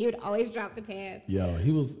thing. He would always drop the pants.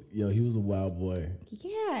 He was a wild boy.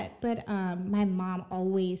 Yeah, but my mom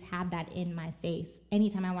always had that in my face.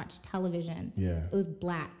 Anytime I watched television, it was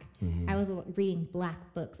black. Mm-hmm. I was reading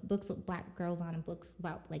black books with black girls on, and books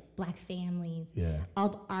about like black families. Yeah. All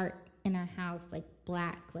the art in our house, like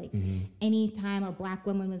black. Like anytime a black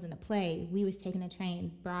woman was in a play, we was taking a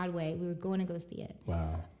train, Broadway. We were going to go see it.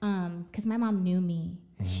 Wow. Because my mom knew me.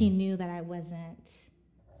 Mm-hmm. She knew that I wasn't.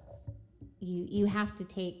 You have to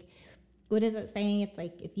take what is it saying? It's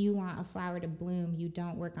like, if you want a flower to bloom, you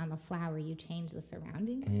don't work on the flower, you change the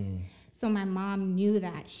surroundings. So my mom knew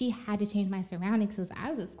that she had to change my surroundings because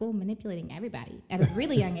I was at school manipulating everybody at a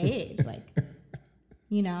really young age, like,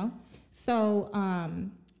 you know? So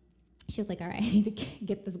she was like, all right, I need to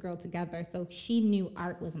get this girl together. So she knew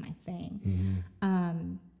art was my thing.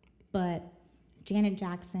 But Janet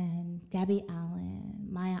Jackson, Debbie Allen,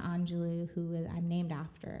 Maya Angelou, who I'm named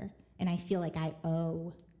after, and I feel like I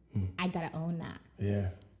gotta own that. Yeah.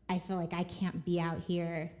 I feel like I can't be out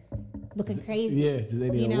here looking crazy. Yeah, just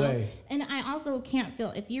any way. And I also can't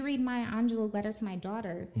feel, if you read Maya Angelou Letter to My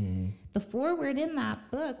Daughters, the foreword in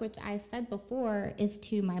that book, which I've said before, is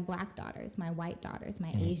to my black daughters, my white daughters,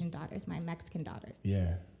 my Asian daughters, my Mexican daughters.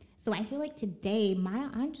 Yeah. So I feel like today, Maya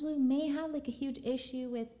Angelou may have like a huge issue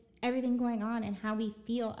with everything going on and how we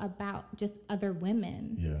feel about just other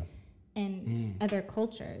women and other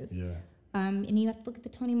cultures. Yeah. And you have to look at the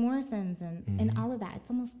Toni Morrisons and all of that. It's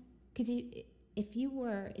almost, because if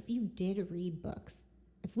you did read books,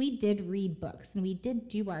 if we did read books and we did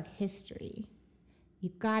do our history, you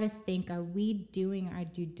got to think, are we doing our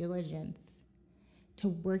due diligence to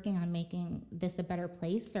working on making this a better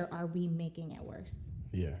place, or are we making it worse?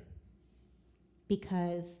 Yeah.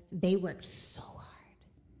 Because they worked so hard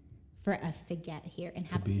for us to get here and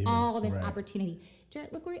have be all here, this right. opportunity. Jerry,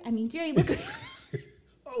 look where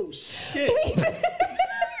Oh, shit.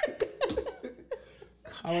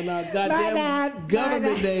 Calling out goddamn bad.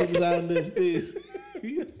 government names on this piece.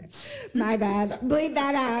 My bad. Bleep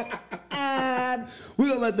that out. We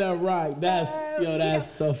gonna let that ride. That's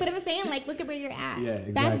so. But I'm saying, like, look at where you're at. Yeah, Back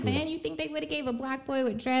exactly. then, you think they would have gave a black boy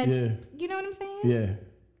with dreads? Yeah. You know what I'm saying? Yeah.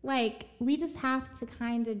 Like, we just have to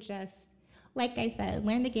kind of just, like I said,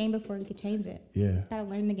 learn the game before we could change it. Yeah. Gotta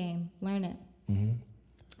learn the game. Learn it.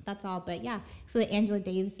 That's all. But yeah, so the Angela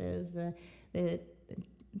Davises, the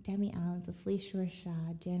Debbie Allens, the Felicia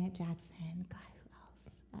Rashad, Janet Jackson. God,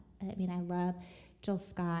 who else? I mean, I love Jill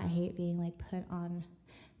Scott. I hate being like put on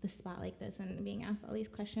the spot like this and being asked all these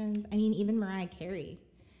questions. I mean, even Mariah Carey,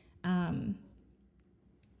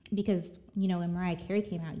 because when Mariah Carey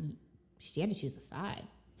came out, she had to choose a side.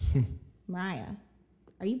 Mariah,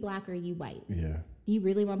 are you black or are you white? Yeah. You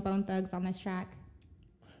really want Bone Thugs on this track?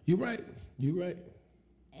 You right.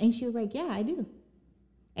 And she was like, yeah, I do.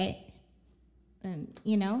 And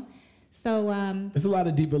so There's a lot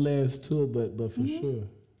of deeper layers to it, but for sure.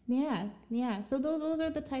 Yeah. So those are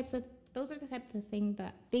the types of things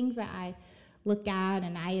that I look at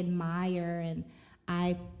and I admire and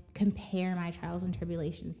I compare my trials and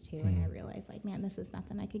tribulations to, and I realize, like, man, this is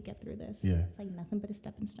nothing. I could get through this. Yeah. It's like nothing but a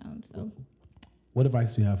stepping stone. So What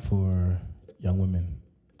advice do you have for young women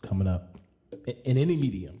coming up in any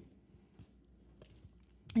medium?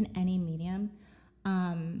 in any medium,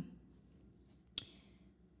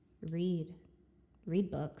 read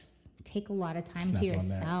books. Take a lot of time Snap to on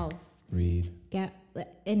that. yourself. Read.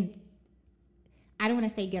 And I don't want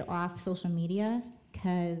to say get off social media,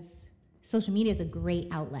 because social media is a great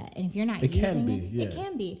outlet, and if you're not It using can be, it, yeah. it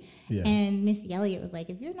can be. Yeah. And Missy Elliott was like,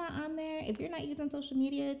 if you're not on there, if you're not using social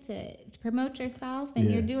media to promote yourself, then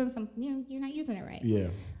you're doing something, you're not using it right. Yeah.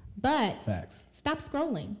 But Facts. stop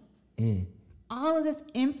scrolling. All of this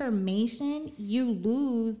information, you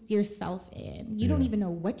lose yourself in. You don't even know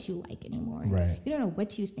what you like anymore. Right. You don't know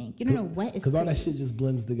what you think. You don't know what is Because all that pretty. shit just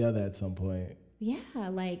blends together at some point. Yeah,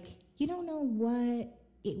 like, you don't know what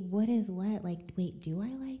is what. Like, wait, do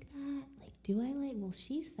I like that? Like, do I like, well,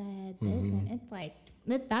 she said this, and it's like,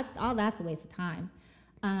 that's a waste of time.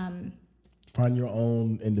 Find your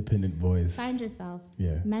own independent voice. Find yourself.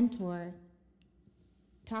 Yeah. Mentor.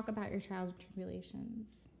 Talk about your trials and tribulations.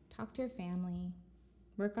 Talk to your family.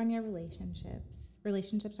 Work on your relationships.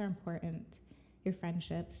 Relationships are important. Your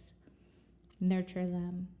friendships. Nurture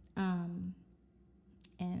them.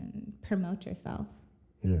 And promote yourself.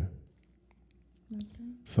 Yeah.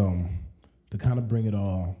 Okay. So to kind of bring it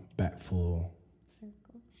all back full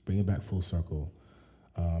circle.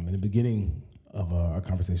 In the beginning of our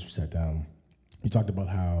conversation, we sat down. You talked about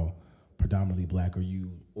how predominantly black, or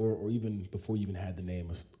even before you even had the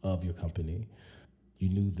name of your company, you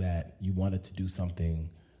knew that you wanted to do something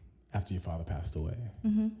after your father passed away.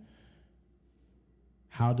 Mm-hmm.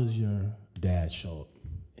 How does your dad show up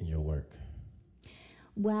in your work?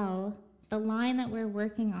 Well, the line that we're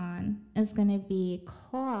working on is going to be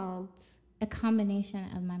called a combination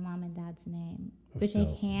of my mom and dad's name, That's which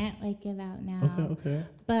dope. I can't give out now. Okay.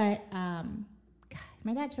 But God,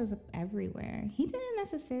 my dad shows up everywhere. He didn't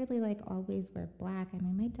necessarily always wear black. I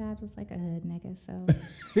mean, my dad was like a hood nigga, so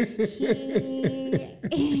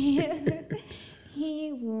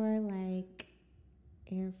he wore like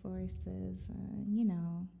Air Forces,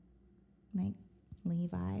 like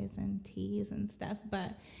Levi's and tees and stuff.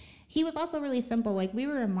 But he was also really simple. Like, we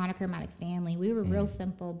were a monochromatic family. We were real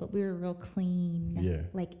simple, but we were real clean. Yeah.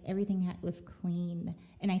 Like, everything was clean.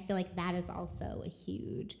 And I feel like that is also a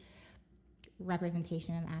huge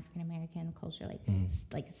representation in African American culture,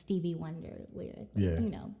 like Stevie Wonder lyric, Yeah.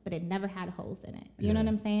 you know, but it never had holes in it. You know what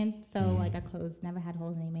I'm saying? So like, our clothes never had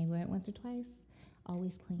holes in it. Maybe wear it once or twice.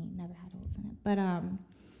 Always clean, never had holes in it. But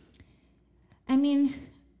I mean,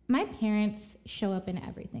 my parents show up in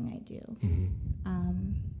everything I do.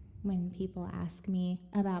 When people ask me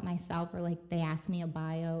about myself, or like they ask me a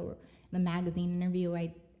bio, or the magazine interview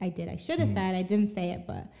I did, I should have said, I didn't say it,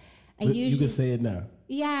 but You can say it now.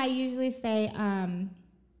 yeah, I usually say, I'm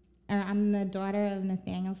the daughter of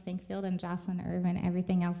Nathaniel Sinkfield and Jocelyn Irvin.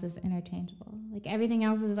 Everything else is interchangeable. Like, everything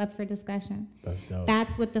else is up for discussion. That's dope.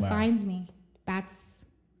 That's what defines me. That's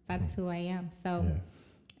who I am. So,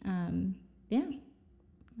 yeah,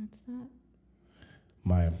 that's that.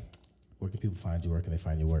 Maya, where can people find you? Where can they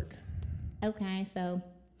find your work? Okay, so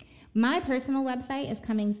my personal website is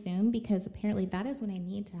coming soon, because apparently that is what I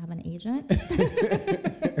need to have an agent.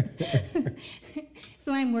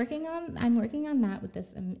 So I'm working on that with this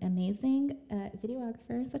amazing videographer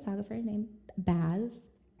and photographer named Baz,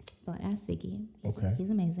 but as Siggy. He's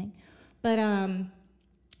amazing. But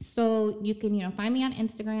so you can find me on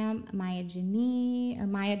Instagram, Maya Janine, or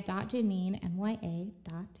Maya.Janine,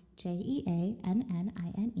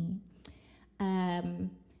 NYA.JEANNINE.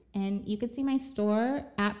 And you can see my store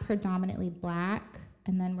at Predominantly Black,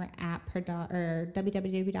 and then we're at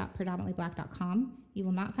www.predominantlyblack.com. You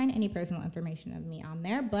will not find any personal information of me on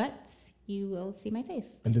there, but you will see my face.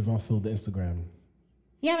 And there's also the Instagram.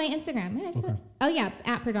 Yeah, my Instagram. Yeah, Okay. Oh yeah,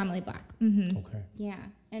 at Predominantly Black. Mm-hmm. Okay. Yeah,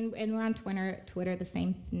 and we're on Twitter, the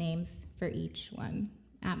same names for each one.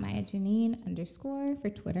 At Maya Janine _ for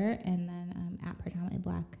Twitter, and then at Predominantly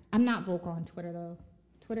Black. I'm not vocal on Twitter though.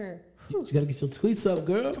 Twitter. You gotta get your tweets up,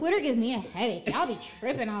 girl. Twitter gives me a headache. Y'all be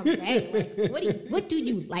tripping all day. Like, what do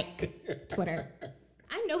you like, Twitter?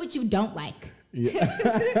 I know what you don't like.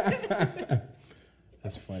 Yeah.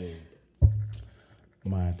 That's funny.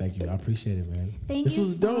 Maya, thank you. I appreciate it, man. This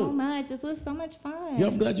was so dope. much. This was so much fun. Yeah,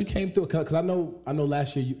 I'm glad you came through, because I know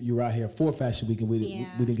last year you were out here for Fashion Week, and we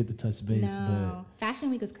didn't get to touch base. No, Fashion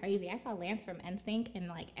Week was crazy. I saw Lance from NSYNC, and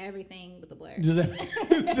like everything was a blur. Just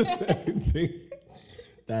everything.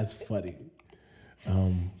 That's funny.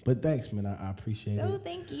 But thanks, man. I appreciate it. Oh,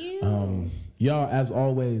 thank you. Y'all, as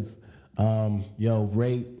always,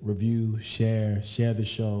 rate, review, share the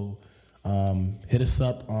show. Hit us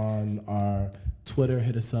up on our Twitter.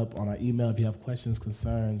 Hit us up on our email if you have questions,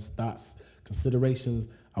 concerns, thoughts, considerations.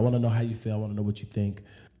 I want to know how you feel. I want to know what you think.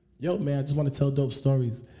 Yo, man, I just want to tell dope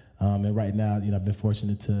stories. And right now, I've been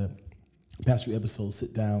fortunate to, past few episodes,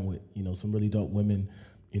 sit down with, some really dope women,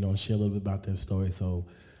 and share a little bit about their story. So,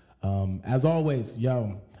 as always,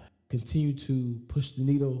 continue to push the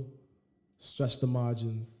needle, stretch the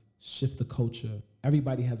margins, shift the culture.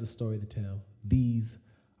 Everybody has a story to tell. These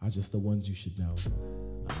are just the ones you should know.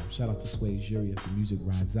 Shout out to Sway's Jury as the music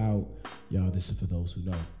rides out. Y'all, this is for those who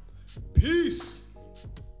know. Peace.